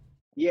 Yeah.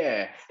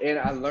 yeah, and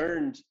I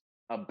learned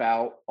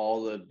about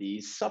all of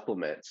these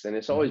supplements, and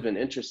it's always Hmm. been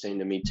interesting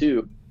to me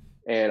too.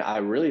 And I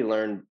really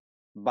learned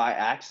by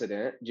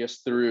accident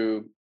just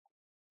through,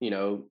 you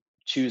know,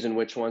 choosing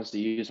which ones to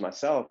use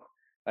myself.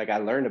 Like I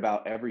learned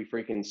about every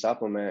freaking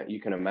supplement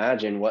you can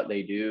imagine, what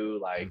they do,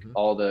 like Hmm.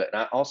 and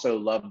I also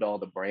loved all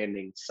the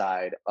branding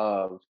side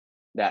of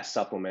that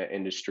supplement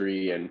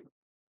industry. And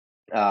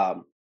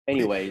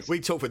anyways, we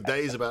talk for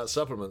days about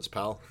supplements,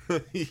 pal.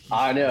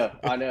 I know,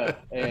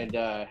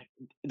 and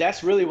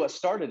that's really what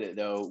started it,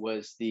 though,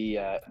 was the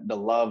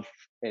love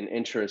and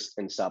interest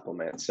in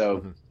supplements.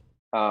 So,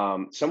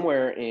 Mhm.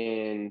 somewhere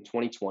in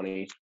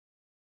 2020,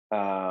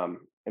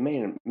 it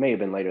may have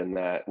been later than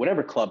that.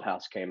 Whenever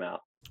Clubhouse came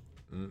out,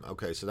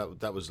 Okay, so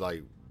that was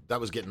like that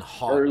was getting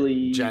hot.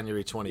 early,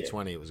 January yeah,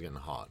 2020, it was getting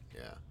hot.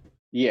 Yeah.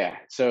 yeah.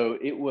 So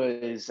it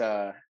was.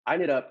 I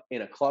ended up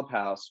in a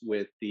Clubhouse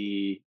with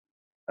the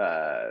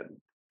uh,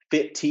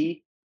 Fit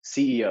Tea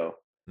CEO,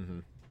 Hmm.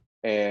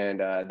 and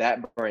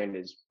that brand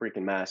is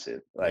freaking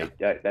massive. Yeah. Like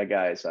that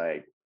guy is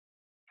like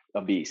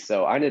a beast.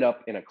 So I ended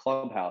up in a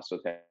Clubhouse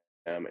with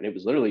him, and it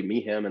was literally me,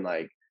 him, and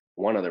like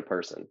one other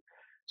person.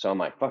 So I'm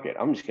like, fuck it,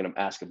 I'm just gonna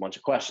ask a bunch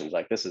of questions.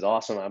 Like, this is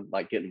awesome. I'm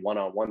like getting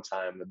one-on-one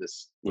time with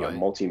this, Right.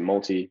 multi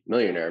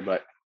millionaire.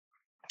 But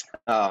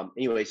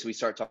anyway, so we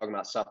start talking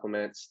about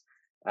supplements.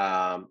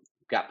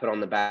 Got put on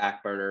the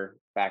back burner.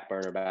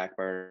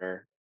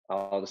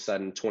 All of a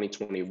sudden,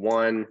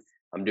 2021,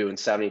 I'm doing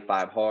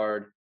 75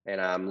 hard,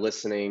 and I'm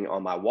listening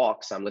on my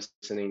walks. I'm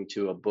listening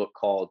to a book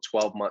called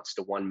 12 Months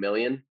to 1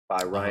 Million by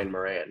Uh-huh. Ryan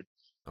Moran,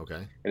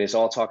 Okay. and it's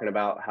all talking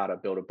about how to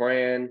build a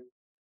brand,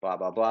 blah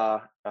blah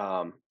blah.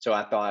 So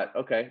I thought,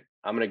 okay,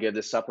 I'm gonna give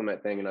this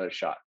supplement thing another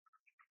shot.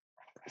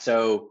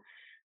 So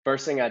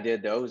first thing I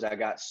did, though, is I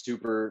got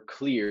super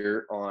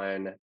clear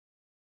on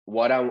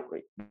what I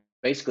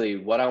basically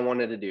what I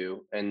wanted to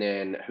do, and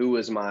then who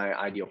was my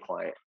ideal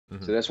client.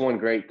 Hmm. So that's one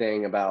great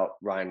thing about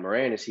Ryan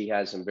Moran, is he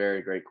has some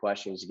very great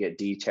questions to get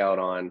detailed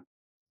on.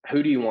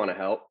 Who do you want to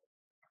help?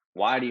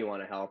 Why do you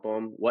want to help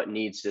them? What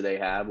needs do they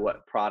have?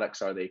 What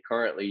products are they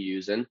currently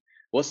using?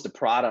 What's the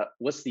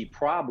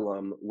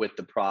problem with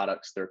the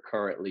products they're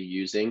currently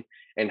using?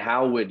 And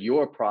how would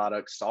your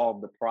product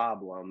solve the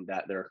problem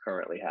that they're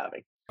currently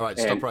having? All right,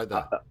 stop And right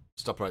there.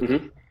 Stop right there.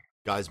 mhm.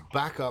 Guys,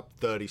 back up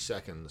 30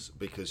 seconds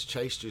because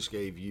Chase just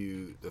gave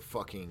you the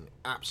fucking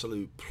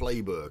absolute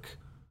playbook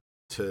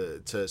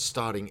to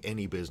starting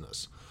any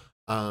business.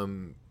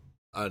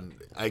 And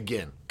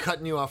again,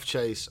 cutting you off,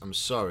 Chase, I'm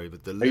sorry,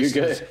 but the Are you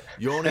listeners, good?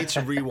 you'll need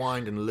to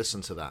rewind and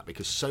listen to that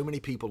because so many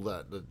people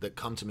that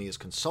come to me as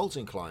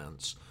consulting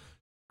clients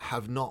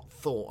have not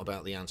thought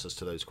about the answers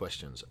to those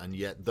questions, and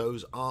yet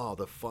those are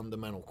the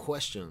fundamental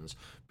questions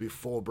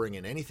before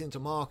bringing anything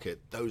to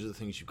market. Those are the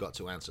things you've got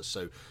to answer.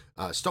 So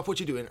stop what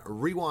you're doing,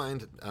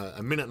 rewind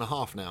a minute and a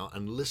half now,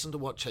 and listen to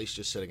what Chase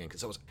just said again, because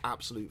that was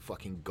absolute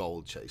fucking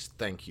gold, Chase.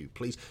 Thank you.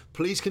 Please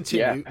Yeah.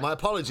 continue. My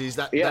apologies.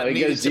 That Yeah, it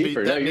needed goes to be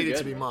deeper. No, you're needed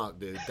to good, be man. marked,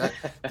 dude.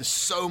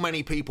 So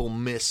many people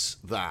miss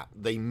that.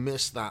 They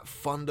miss that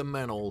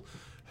fundamental.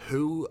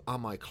 Who are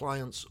my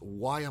clients?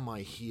 Why am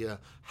I here?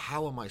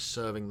 How am I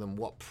serving them?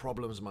 What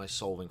problems am I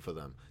solving for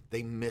them?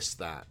 They miss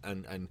that.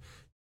 And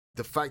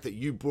the fact that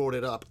you brought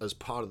it up as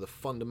part of the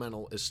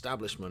fundamental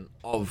establishment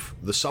of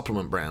the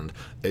supplement brand,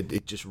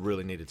 it just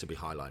really needed to be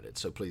highlighted.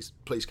 So please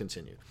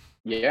continue.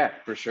 Yeah,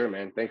 for sure,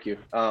 man. Thank you.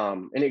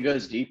 And it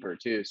goes deeper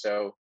too.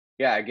 So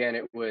yeah, again,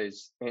 it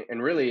was,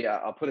 and really,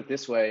 I'll put it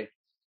this way: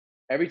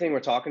 everything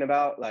we're talking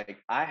about, like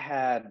I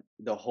had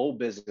the whole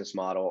business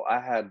model, I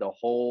had the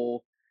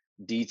whole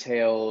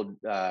detailed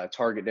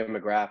target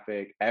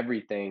demographic,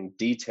 everything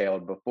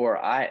detailed before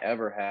I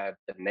ever had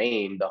the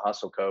name, the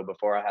Hustle Code,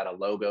 before I had a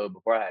logo,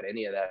 before I had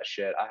any of that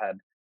shit. I had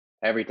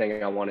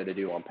everything I wanted to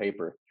do on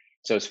paper.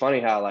 So it's funny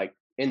how, like,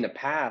 in the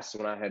past,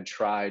 when I had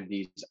tried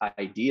these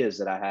ideas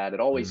that I had, it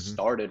always Mm-hmm.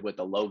 started with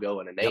a logo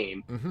and a Yep.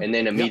 name, Mm-hmm. and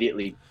then Yep.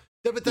 immediately,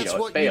 Yeah, but that's it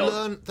what you failed.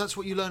 learn. That's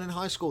what you learn in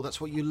high school. That's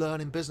what you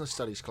learn in business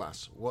studies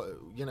class. What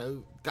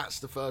that's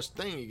the first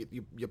thing. You get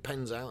your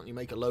pens out and you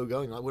make a logo,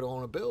 and you're like, what do I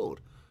want to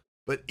build?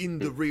 But in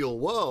the real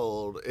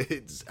world,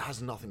 it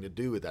has nothing to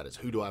do with that. It's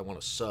who do I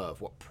want to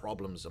serve? What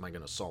problems am I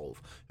going to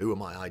solve? Who are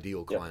my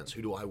ideal Yep. clients?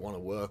 Who do I want to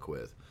work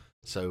with?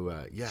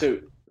 So yeah. So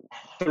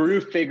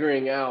through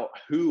figuring out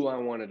who I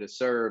wanted to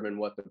serve and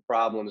what the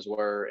problems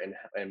were,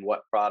 and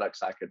what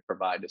products I could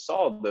provide to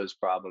solve those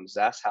problems,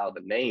 that's how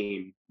the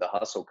name, the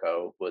Hustle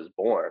Co, was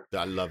born.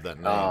 I love that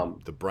name,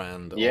 Um, the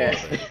brand, all yeah,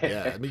 of it.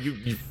 Yeah, I mean,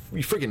 you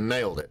freaking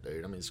nailed it,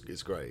 dude. I mean,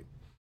 it's great.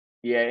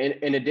 yeah.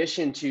 In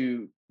addition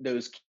to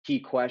those key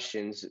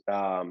questions,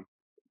 then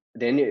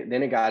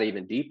it got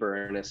even deeper,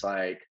 and it's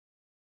like,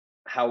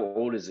 how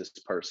old is this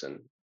person?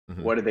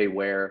 Hmm. What do they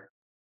wear?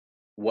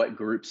 What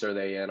groups are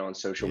they in on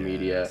social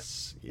media?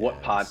 Yes, What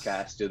yes.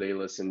 podcasts do they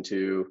listen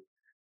to?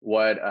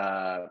 What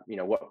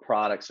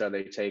products are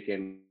they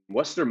taking?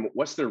 What's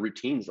their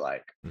routines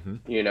like? Hmm.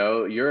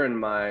 You're in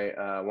my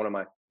one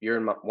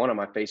of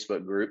my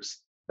Facebook groups,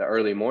 the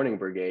Early Morning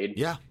Brigade,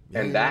 Yeah, yeah,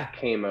 and yeah, yeah. that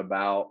came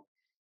about,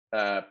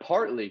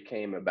 partly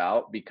came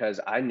about because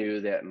I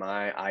knew that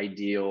my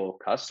ideal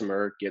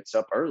customer gets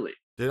up early,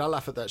 Dude, I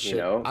laugh at that shit.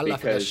 I laugh at that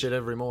because shit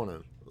every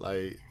morning.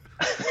 Like,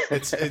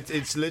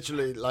 it's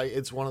literally like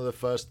it's one of the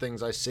first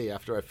things I see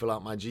after I fill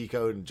out my G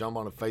code and jump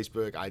on a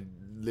Facebook. I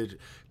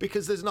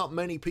because there's not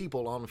many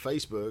people on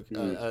Facebook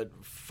at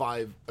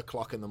 5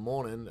 o'clock in the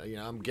morning. You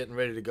know, I'm getting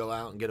ready to go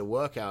out and get a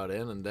workout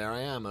in, and there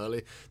I am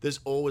early. There's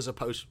always a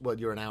post. Well,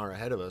 you're an hour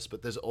ahead of us,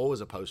 but there's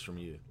always a post from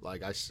you.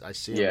 Like I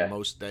see them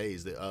most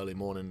days, the early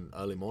morning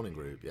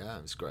group. Yeah,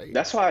 it's great.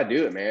 That's why I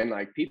do it, man.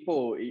 Like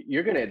people,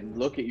 you're gonna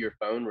look at your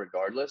phone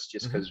regardless,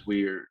 just because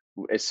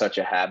it's such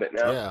a habit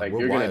now. Yeah, like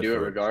you're gonna do it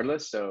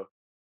regardless. So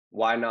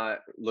why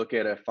not look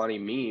at a funny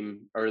meme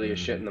early as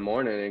shit in the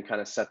morning and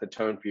kind of set the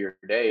tone for your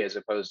day, as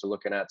opposed to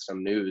looking at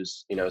some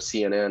news, you know,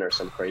 CNN or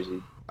some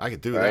crazy. I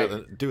could do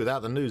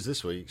without the news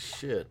this week.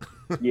 Shit.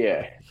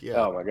 Yeah.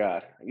 Oh my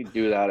God, I could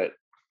do without it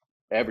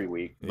every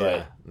week. But,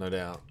 yeah, no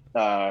doubt.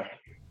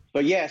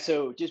 But yeah,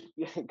 so just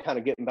kind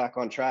of getting back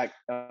on track.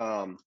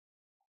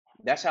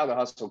 That's how the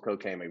Hustle Co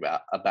came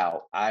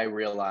about. I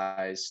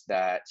realized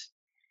that,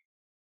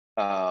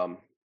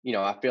 you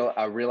know,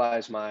 I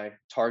realized my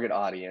target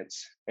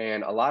audience,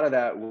 and a lot of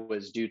that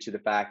was due to the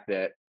fact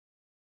that,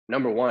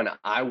 number one,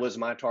 I was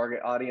my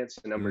target audience,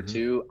 and number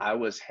two, I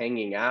was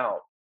hanging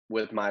out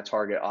with my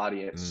target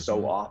audience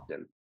so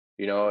often.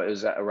 You know, it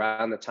was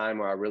around the time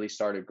where I really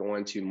started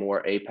going to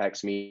more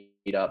Apex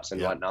meetups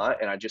and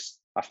whatnot, and I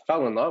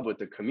fell in love with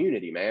the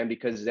community, man,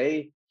 because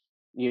they,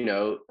 you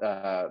know,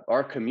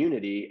 our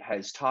community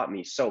has taught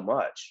me so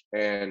much.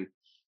 And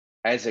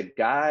as a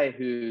guy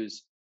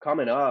who's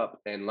coming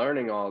up and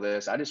learning all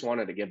this, I just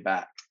wanted to give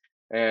back.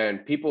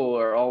 And people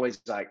are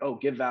always like, "Oh,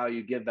 give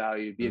value, be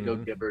a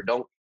good giver.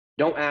 Don't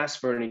ask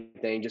for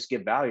anything, just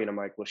give value." And I'm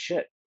like, "Well,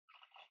 shit,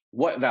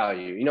 what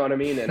value?" You know what I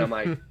mean? And I'm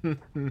like,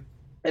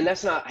 and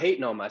that's not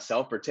hating on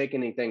myself or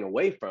taking anything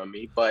away from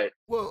me, but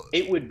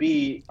it would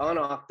be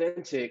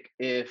unauthentic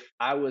if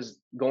I was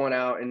going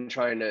out and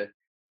trying to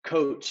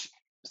coach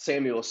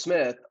Samuel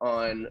Smith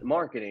on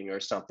marketing or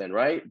something,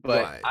 right?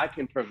 But I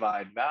can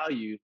provide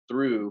value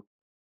through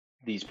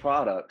these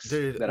products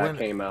that I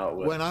came out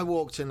with. When I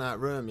walked in that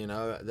room, you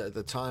know, at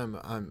the time,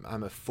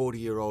 I'm a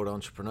 40-year-old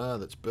entrepreneur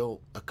that's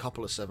built a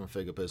couple of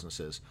 7-figure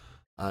businesses,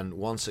 and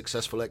one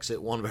successful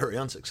exit, one very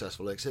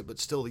unsuccessful exit, but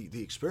still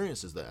the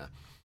experience is there.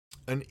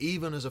 And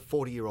even as a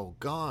 40-year-old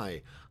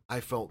guy, I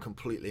felt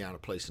completely out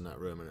of place in that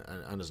room,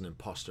 and as an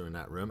imposter in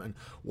that room. And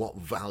what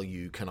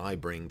value can I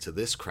bring to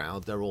this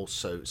crowd? They're all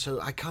so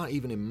I can't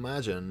even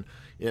imagine,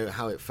 you know,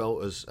 how it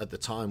felt as at the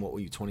time. What were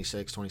you,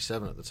 26,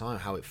 27 at the time?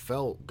 How it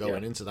felt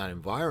going into that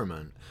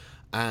environment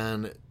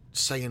and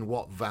saying,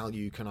 what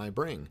value can I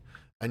bring?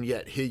 And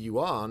yet here you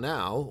are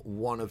now,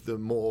 one of the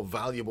more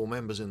valuable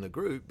members in the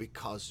group,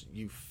 because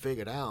you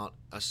figured out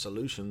a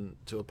solution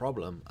to a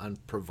problem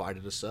and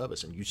provided a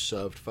service, and you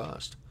served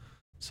first.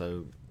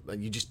 So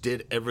you just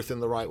did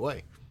everything the right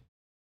way.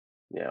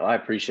 Yeah, I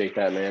appreciate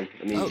that, man.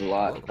 It means a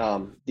lot.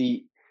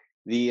 The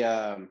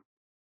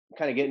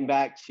kind of getting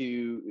back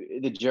to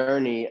the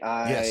journey,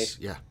 I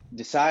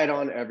decide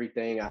on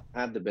everything. I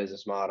have the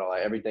business model.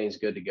 Everything's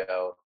good to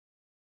go.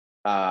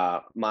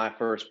 My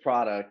first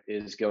product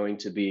is going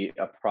to be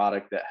a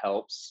product that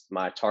helps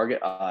my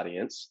target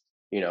audience,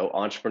 you know,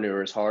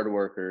 entrepreneurs, hard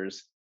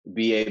workers,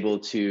 be able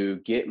to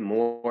get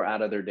more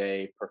out of their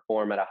day,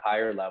 perform at a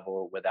higher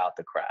level without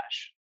the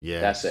crash.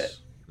 That's it.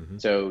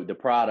 So the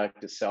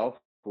product itself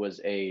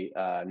was a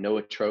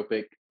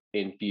nootropic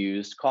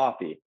infused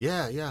coffee.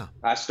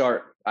 I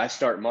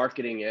start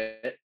marketing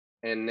it,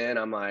 and then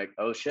I'm like,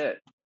 oh shit,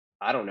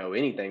 I don't know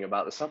anything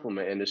about the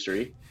supplement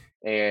industry.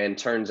 And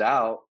turns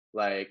out,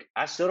 like,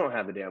 I still don't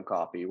have the damn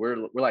coffee.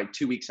 We're like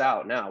 2 weeks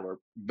out now. We're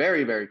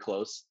very, very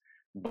close,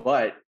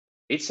 but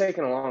it's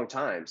taken a long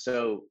time.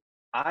 So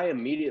I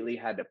immediately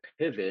had to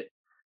pivot,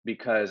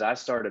 because I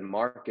started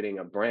marketing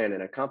a brand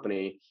and a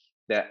company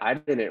that I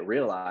didn't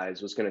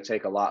realize was going to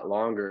take a lot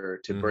longer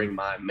to bring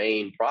my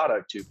main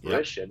product to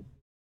fruition.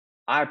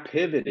 I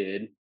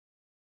pivoted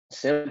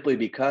simply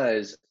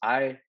because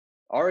I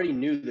already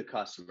knew the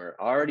customer.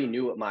 I already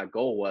knew what my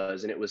goal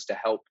was, and it was to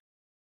help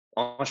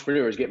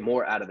entrepreneurs get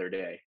more out of their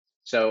day.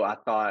 So I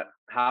thought,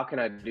 how can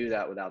I do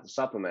that without the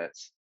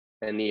supplements?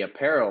 And the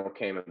apparel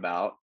came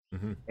about,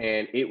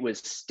 and it was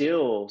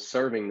still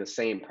serving the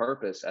same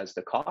purpose as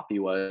the coffee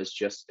was,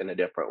 just in a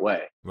different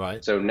way.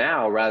 Right. So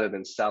now, rather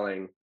than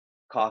selling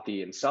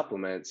coffee and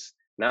supplements,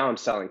 now I'm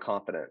selling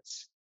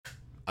confidence.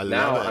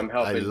 I'm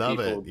helping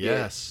people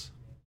get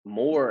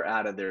more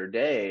out of their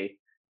day,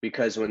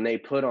 because when they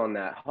put on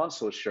that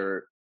hustle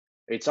shirt,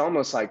 it's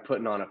almost like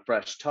putting on a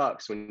fresh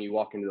tux when you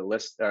walk into the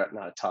list,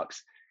 not a tux,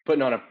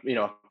 putting on a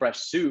fresh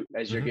suit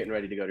as you're getting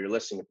ready to go to your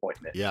listing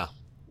appointment. Yeah.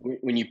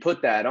 When you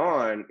put that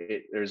on,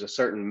 there's a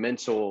certain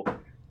mental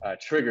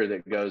trigger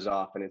that goes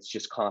off, and it's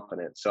just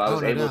confidence. So I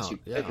was able to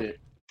pivot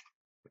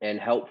and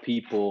help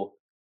people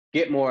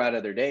get more out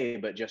of their day,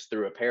 but just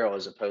through apparel,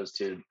 as opposed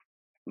to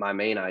my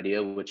main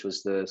idea, which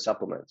was the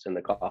supplements and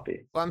the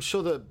coffee. Well, I'm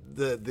sure that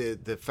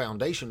the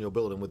foundation you're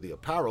building with the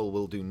apparel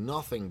will do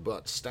nothing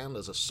but stand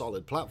as a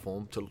solid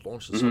platform to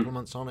launch the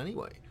supplements on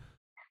anyway.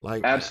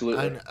 Like,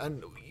 absolutely.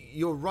 And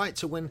you're right.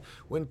 So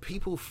when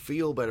people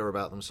feel better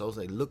about themselves,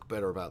 they look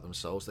better about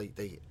themselves,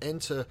 they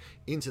enter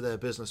into their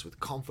business with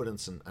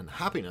confidence and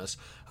happiness,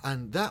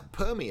 and that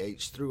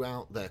permeates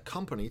throughout their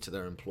company to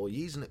their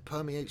employees, and it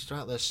permeates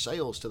throughout their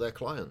sales to their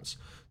clients.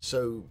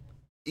 So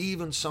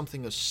even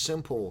something as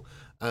simple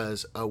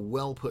as a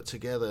well put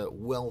together,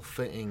 well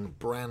fitting,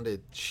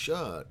 branded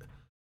shirt,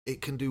 it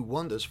can do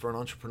wonders for an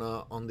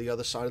entrepreneur on the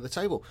other side of the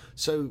table.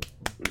 So,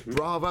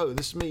 bravo!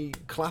 This is me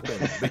clapping,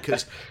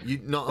 because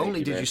you not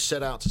only did you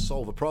set out to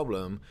solve a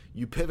problem,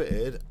 you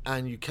pivoted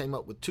and you came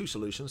up with two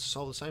solutions to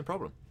solve the same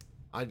problem.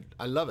 I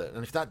love it.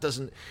 And if that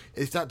doesn't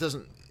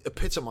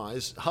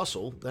epitomize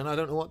hustle, then I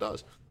don't know what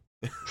does.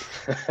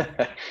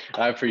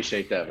 I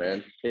appreciate that,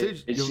 man.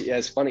 Dude,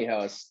 It's funny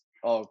how it's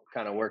all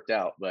kind of worked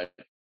out, but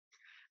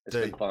it's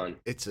been fun.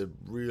 It's a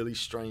really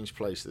strange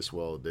place, this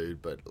world,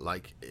 dude. But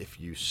like, if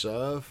you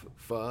serve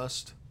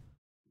first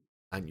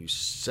and you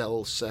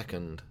sell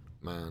second,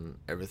 man,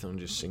 everything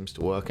just seems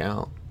to work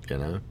out, you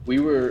know?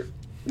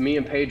 Me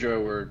and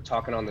Pedro were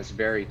talking on this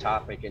very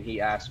topic, and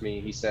he asked me,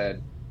 he's like,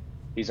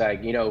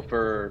 I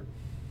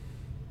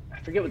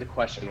forget what the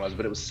question was,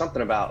 but it was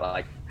something about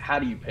like, how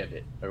do you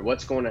pivot, or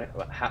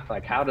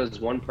how does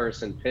one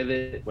person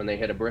pivot when they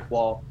hit a brick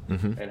wall,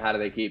 and how do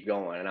they keep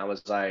going? And I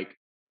was like,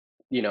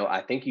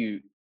 I think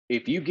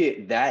if you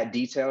get that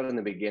detailed in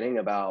the beginning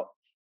about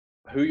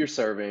who you're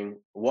serving,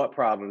 what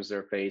problems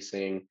they're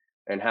facing,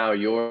 and how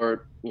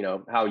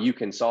how you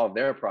can solve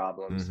their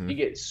problems, you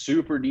get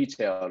super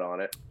detailed on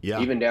it,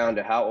 even down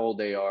to how old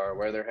they are,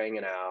 where they're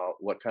hanging out,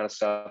 what kind of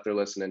stuff they're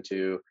listening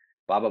to,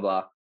 blah, blah,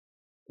 blah.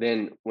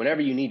 Then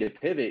whenever you need to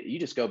pivot, you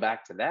just go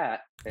back to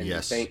that and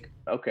you think,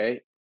 okay,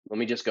 let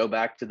me just go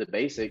back to the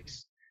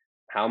basics.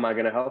 How am I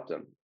going to help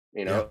them?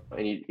 And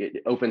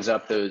it opens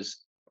up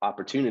those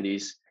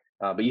opportunities,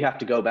 but you have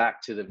to go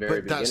back to the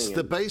very beginning. That's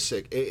the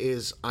basic. It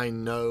is, I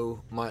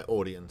know my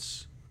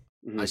audience.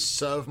 I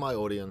serve my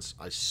audience.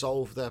 I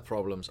solve their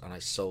problems, and I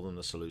sell them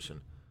the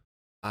solution.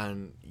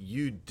 And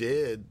you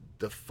did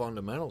the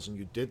fundamentals and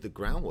you did the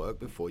groundwork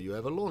before you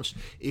ever launched.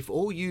 If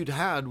all you'd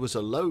had was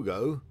a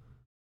logo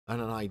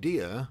and an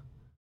idea,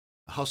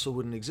 hustle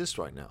wouldn't exist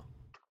right now.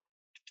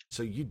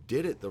 So you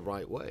did it the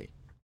right way.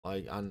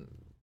 And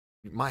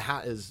my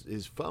hat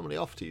is firmly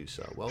off to you,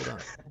 sir. Well done.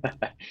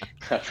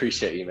 I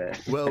appreciate you, man.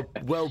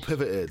 well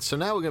pivoted. So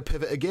now we're going to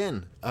pivot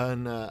again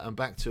and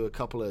back to a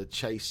couple of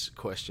Chase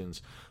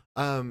questions.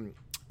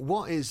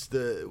 What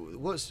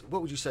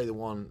would you say the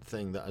one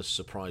thing that has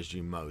surprised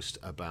you most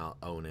about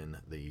owning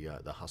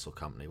the Hustle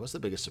company? What's the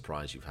biggest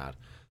surprise you've had?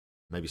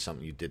 Maybe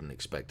something you didn't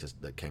expect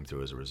that came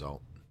through as a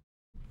result.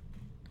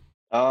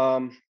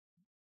 I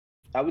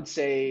would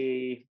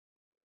say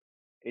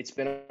it's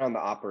been on the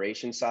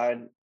operation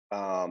side.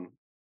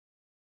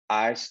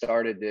 I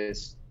started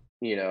this,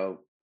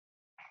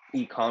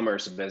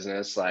 e-commerce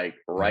business like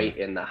right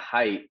in the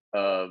height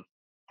of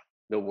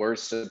the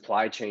worst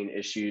supply chain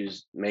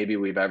issues maybe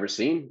we've ever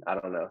seen. I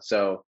don't know.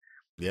 So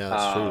yeah,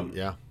 that's true.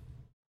 Yeah.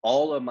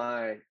 All of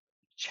my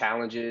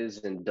challenges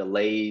and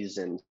delays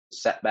and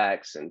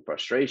setbacks and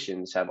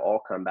frustrations have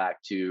all come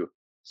back to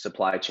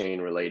supply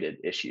chain related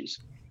issues.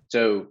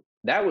 So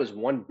that was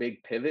one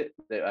big pivot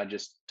that I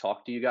just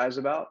talked to you guys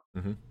about.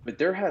 But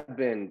there have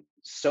been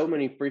so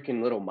many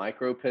freaking little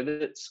micro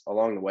pivots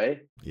along the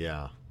way.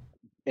 Yeah.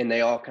 And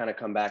they all kind of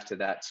come back to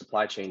that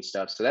supply chain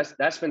stuff. So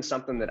that's been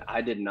something that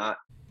I did not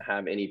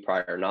have any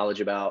prior knowledge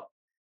about.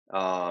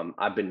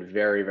 I've been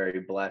very, very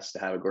blessed to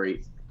have a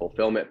great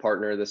fulfillment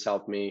partner that's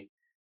helped me,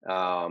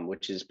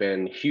 which has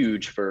been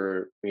huge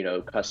for,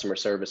 customer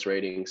service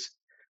ratings.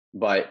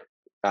 But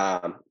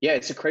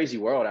it's a crazy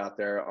world out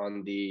there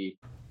on the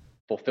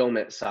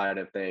fulfillment side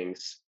of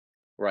things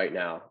right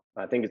now.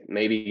 I think it's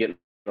maybe getting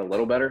a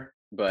little better,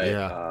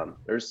 but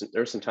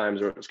there's some times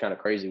where it's kind of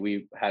crazy.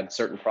 We had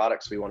certain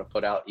products we want to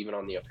put out even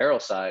on the apparel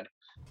side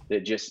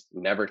that just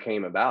never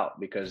came about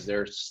because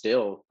they're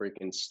still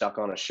freaking stuck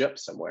on a ship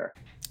somewhere.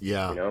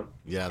 Yeah.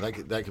 Yeah,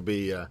 that could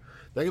be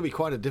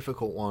quite a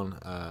difficult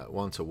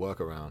one to work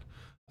around.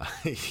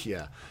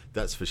 Yeah,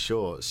 that's for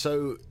sure.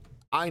 So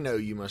I know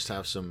you must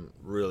have some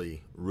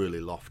really, really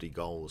lofty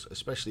goals,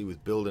 especially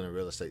with building a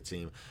real estate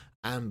team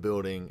and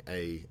building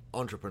a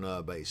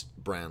entrepreneur-based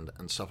brand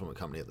and supplement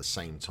company at the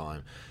same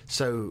time.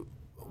 So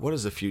what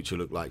does the future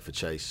look like for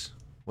Chase?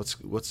 What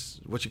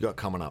you got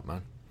coming up,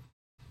 man?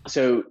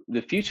 So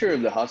the future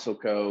of the Hustle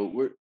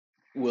Co.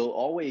 We'll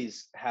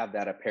always have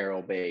that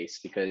apparel base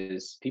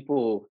because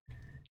people,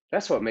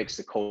 that's what makes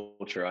the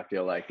culture, I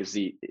feel like, is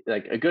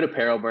a good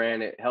apparel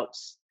brand. It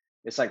helps.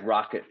 It's like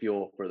rocket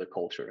fuel for the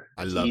culture.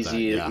 I love that.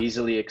 Yeah.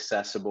 Easily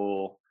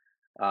accessible.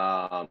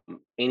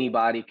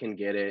 Anybody can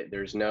get it.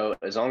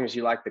 As long as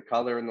you like the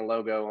color and the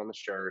logo on the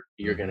shirt,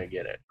 you're going to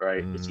get it,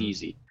 right? It's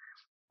easy.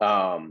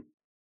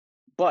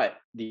 But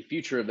the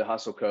future of the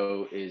Hustle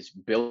Co. is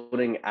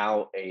building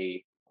out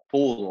a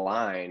full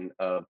line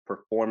of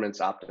performance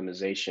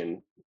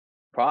optimization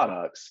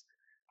products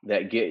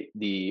that get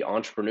the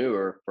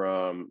entrepreneur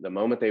from the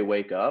moment they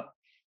wake up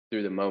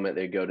through the moment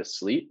they go to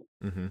sleep.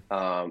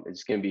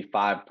 It's going to be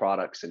 5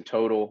 products in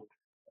total.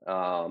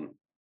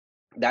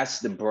 that's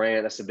the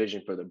brand. That's the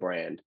vision for the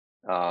brand.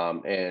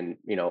 And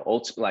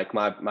like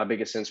my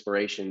biggest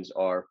inspirations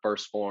are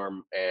First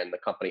Form and the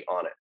company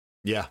On It.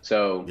 Yeah.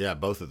 So Yeah.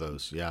 Both of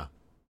those. Yeah.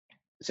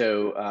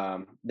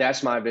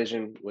 that's my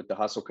vision with the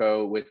Hustle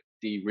Co. With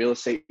the real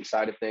estate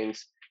side of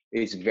things,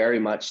 is very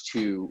much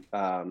to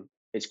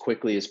as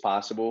quickly as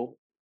possible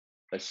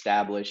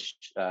establish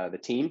the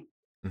team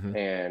Hmm.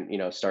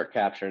 and start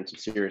capturing some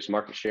serious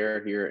market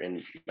share here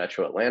in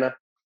Metro Atlanta.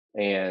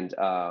 And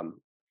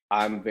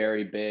I'm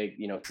very big,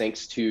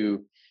 thanks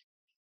to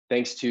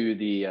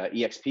the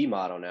EXP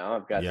model. Now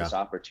I've got Yeah. this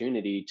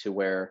opportunity to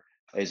where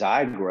as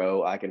I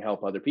grow, I can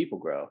help other people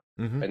grow,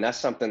 Hmm. and that's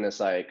something that's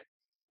like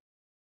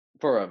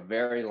for a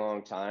very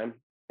long time.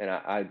 And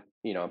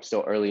I'm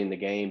still early in the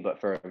game, but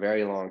for a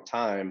very long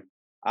time,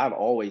 I've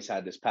always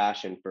had this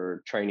passion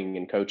for training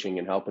and coaching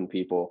and helping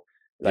people.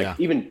 Like Yeah.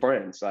 even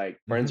friends, like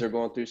Hmm. friends are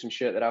going through some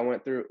shit that I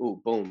went through.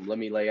 Ooh, boom, let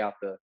me lay out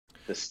the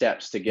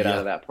steps to get out Yeah.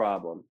 of that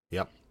problem.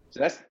 Yep.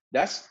 So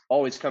that's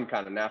always come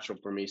kind of natural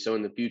for me. So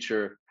in the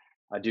future,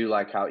 I do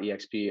like how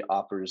EXP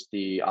offers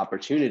the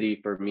opportunity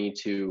for me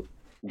to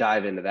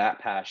dive into that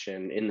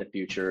passion in the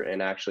future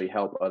and actually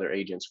help other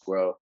agents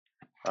grow,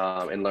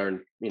 and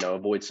learn,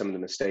 avoid some of the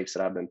mistakes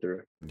that I've been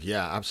through.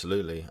 Yeah,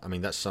 absolutely. I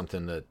mean, that's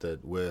something that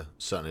we're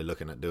certainly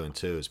looking at doing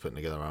too, is putting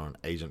together our own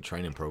agent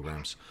training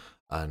programs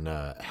and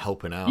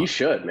helping You out.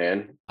 should,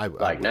 man. I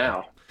Like will.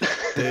 now.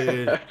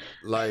 Dude,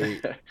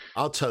 like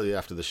I'll tell you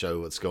after the show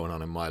what's going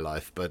on in my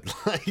life, but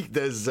like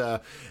there's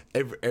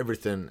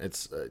everything.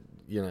 It's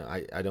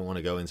I don't want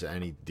to go into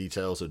any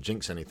details or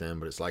jinx anything,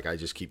 but it's like I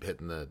just keep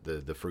hitting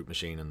the fruit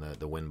machine and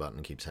the win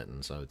button keeps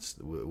hitting, so it's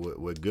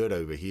we're good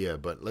over here.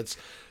 But let's,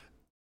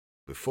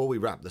 before we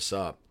wrap this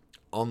up,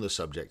 on the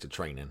subject of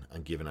training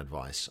and giving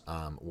advice,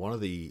 one of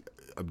the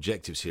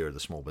objectives here of the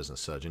Small Business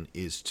Surgeon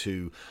is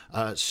to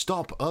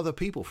stop other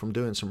people from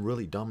doing some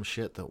really dumb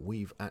shit that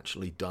we've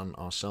actually done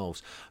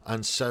ourselves.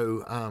 And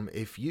so,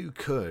 if you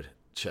could,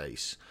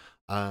 Chase,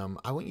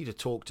 I want you to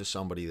talk to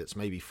somebody that's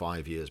maybe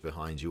 5 years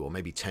behind you or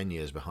maybe 10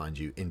 years behind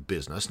you in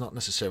business, not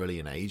necessarily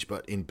in age,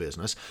 but in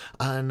business.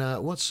 And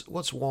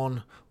what's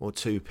one or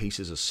two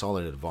pieces of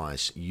solid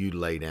advice you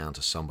lay down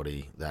to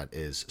somebody that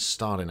is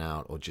starting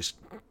out or just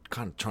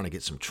kind of trying to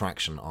get some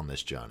traction on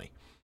this journey?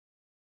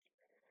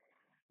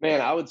 Man,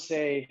 I would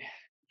say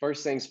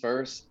first things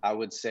first, I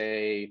would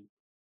say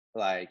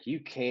like you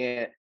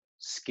can't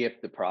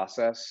skip the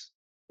process.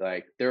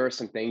 Like there are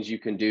some things you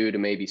can do to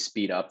maybe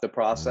speed up the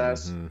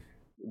process, Mm-hmm.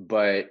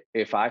 but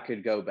if I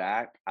could go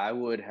back, I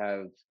would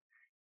have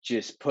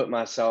just put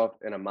myself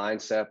in a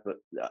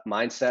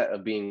mindset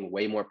of being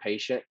way more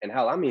patient. And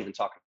hell, I'm even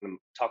talking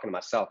to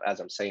myself as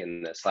I'm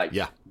saying this. Like,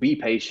 Yeah. be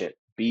patient,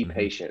 be Mm-hmm.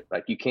 patient.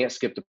 Like, you can't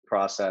skip the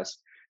process.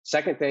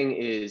 Second thing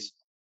is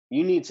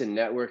you need to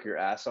network your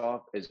ass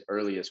off as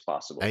early as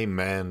possible.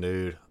 Amen,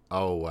 dude.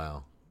 Oh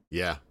wow.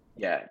 Yeah.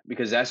 Yeah,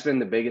 because that's been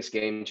the biggest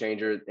game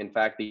changer. In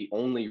fact, the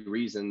only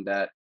reason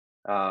that,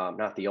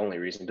 not the only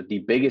reason, but the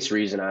biggest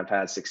reason I've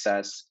had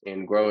success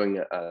in growing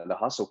the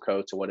Hustle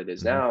Co to what it is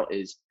Mm-hmm. now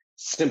is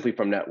simply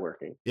from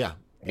networking. Yeah.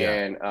 Yeah.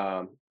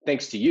 And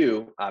thanks to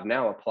you, I've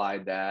now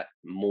applied that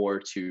more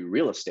to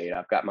real estate.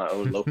 I've got my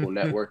own local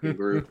networking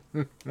group,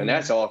 and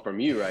that's all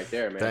from you right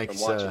there, man, Thank you,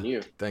 from watching sir.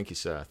 you. Thank you,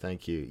 sir.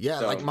 Thank you. Yeah,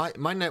 like So,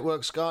 my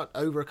network's got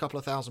over a couple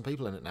of thousand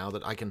people in it now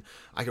that I can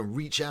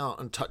reach out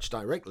and touch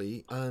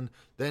directly, and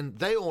then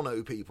they all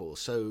know people.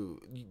 So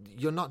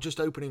you're not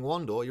just opening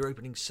one door, you're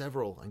opening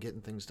several and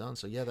getting things done.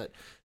 So yeah,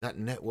 that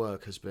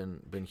network has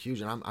been huge,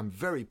 and I'm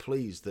very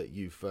pleased that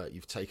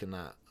you've taken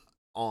that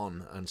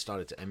on and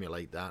started to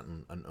emulate that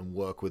and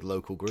work with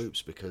local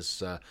groups,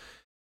 because like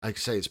I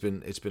say, it's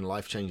been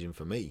life changing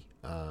for me.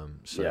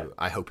 So yeah.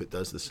 I hope it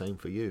does the same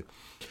for you.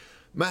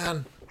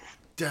 Man,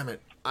 damn it.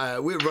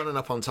 We're running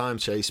up on time,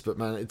 Chase, but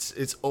man,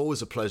 it's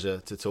always a pleasure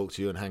to talk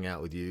to you and hang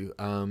out with you.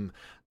 And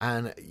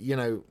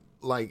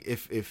like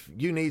if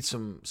you need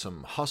some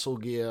hustle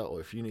gear or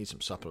if you need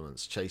some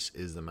supplements, Chase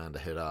is the man to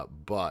hit up.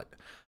 But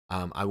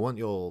I want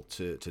you all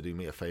to do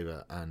me a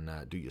favor and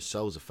do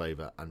yourselves a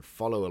favor and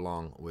follow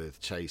along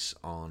with Chase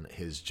on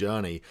his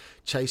journey.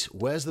 Chase,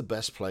 where's the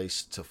best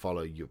place to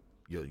follow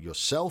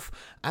yourself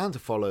and to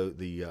follow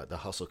the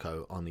Hustle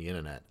Co on the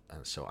internet,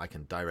 and so I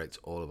can direct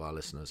all of our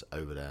listeners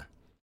over there?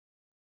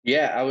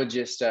 Yeah, I would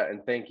just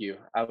and thank you.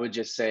 I would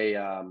just say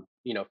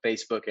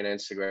Facebook and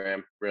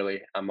Instagram.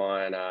 Really, I'm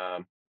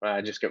on.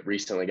 I just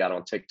recently got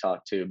on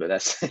TikTok too, but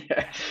that's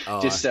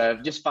Oh,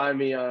 just find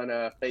me on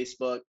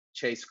Facebook,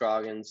 Chase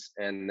Scroggins,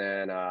 and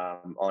then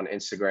on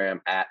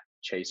Instagram at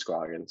Chase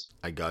Scroggins.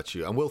 I got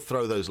you. And we'll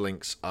throw those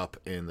links up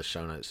in the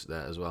show notes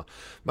there as well.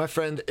 My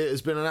friend, it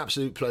has been an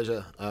absolute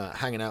pleasure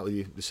hanging out with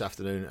you this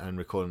afternoon and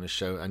recording this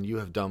show. And you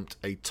have dumped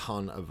a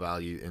ton of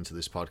value into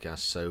this podcast.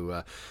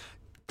 So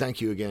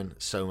thank you again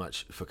so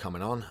much for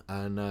coming on.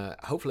 And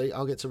hopefully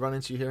I'll get to run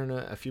into you here in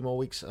a few more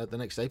weeks at the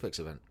next Apex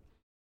event.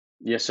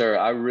 Yes, sir.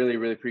 I really,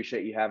 really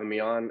appreciate you having me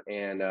on.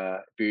 And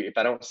if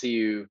I don't see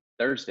you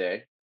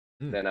Thursday,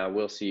 Mm. then I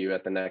will see you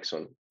at the next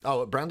one.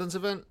 Oh, at Brandon's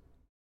event?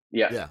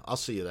 Yeah. Yeah, I'll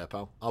see you there,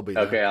 pal. I'll be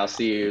there. Okay. I'll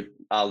see you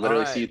I'll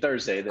literally right. see you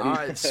Thursday then. All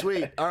right,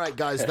 sweet. All right,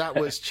 guys, that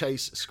was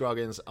Chase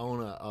Scroggins,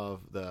 owner of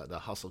the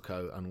Hustle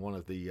Co. and one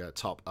of the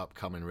top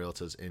upcoming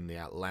realtors in the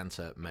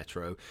Atlanta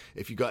metro.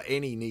 If you got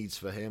any needs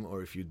for him,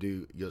 or if you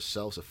do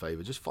yourselves a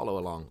favor, just follow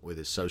along with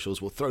his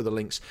socials. We'll throw the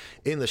links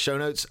in the show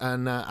notes.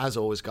 And as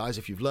always, guys,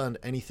 if you've learned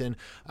anything,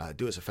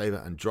 do us a favor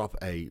and drop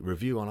a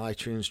review on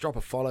iTunes, drop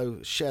a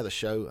follow, share the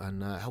show,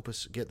 and help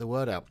us get the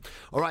word out.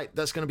 All right,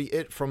 that's going to be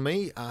it from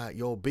me.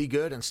 You'll be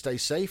good and stay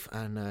safe,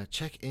 and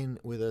check in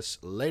with us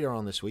later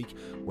on this week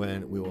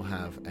when we will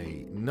have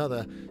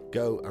another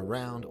go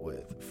around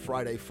with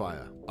Friday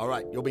Fire. All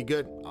right, you'll be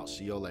good. I'll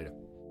see you all later.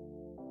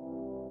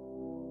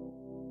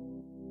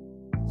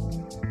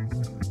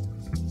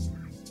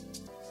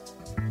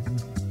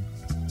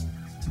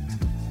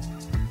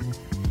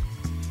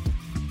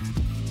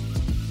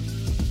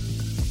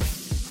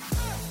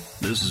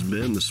 This has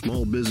been the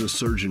Small Business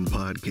Surgeon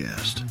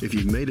Podcast. If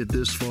you've made it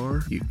this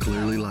far, you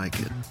clearly like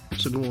it.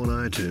 So go on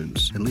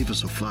iTunes and leave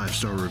us a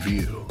 5-star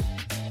review.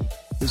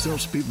 This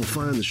helps people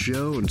find the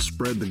show and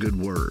spread the good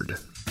word.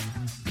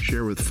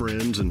 Share with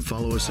friends and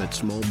follow us at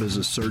Small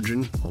Business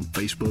Surgeon on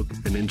Facebook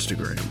and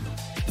Instagram.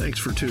 Thanks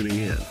for tuning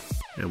in,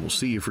 and we'll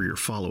see you for your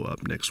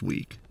follow-up next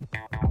week.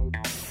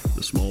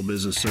 The Small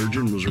Business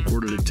Surgeon was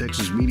recorded at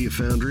Texas Media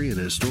Foundry in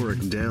historic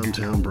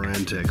downtown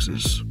Bryan,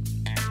 Texas.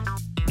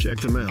 Check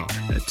them out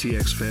at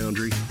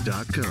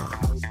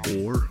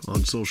txfoundry.com or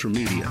on social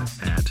media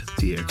at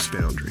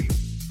txfoundry.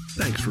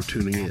 Thanks for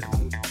tuning in.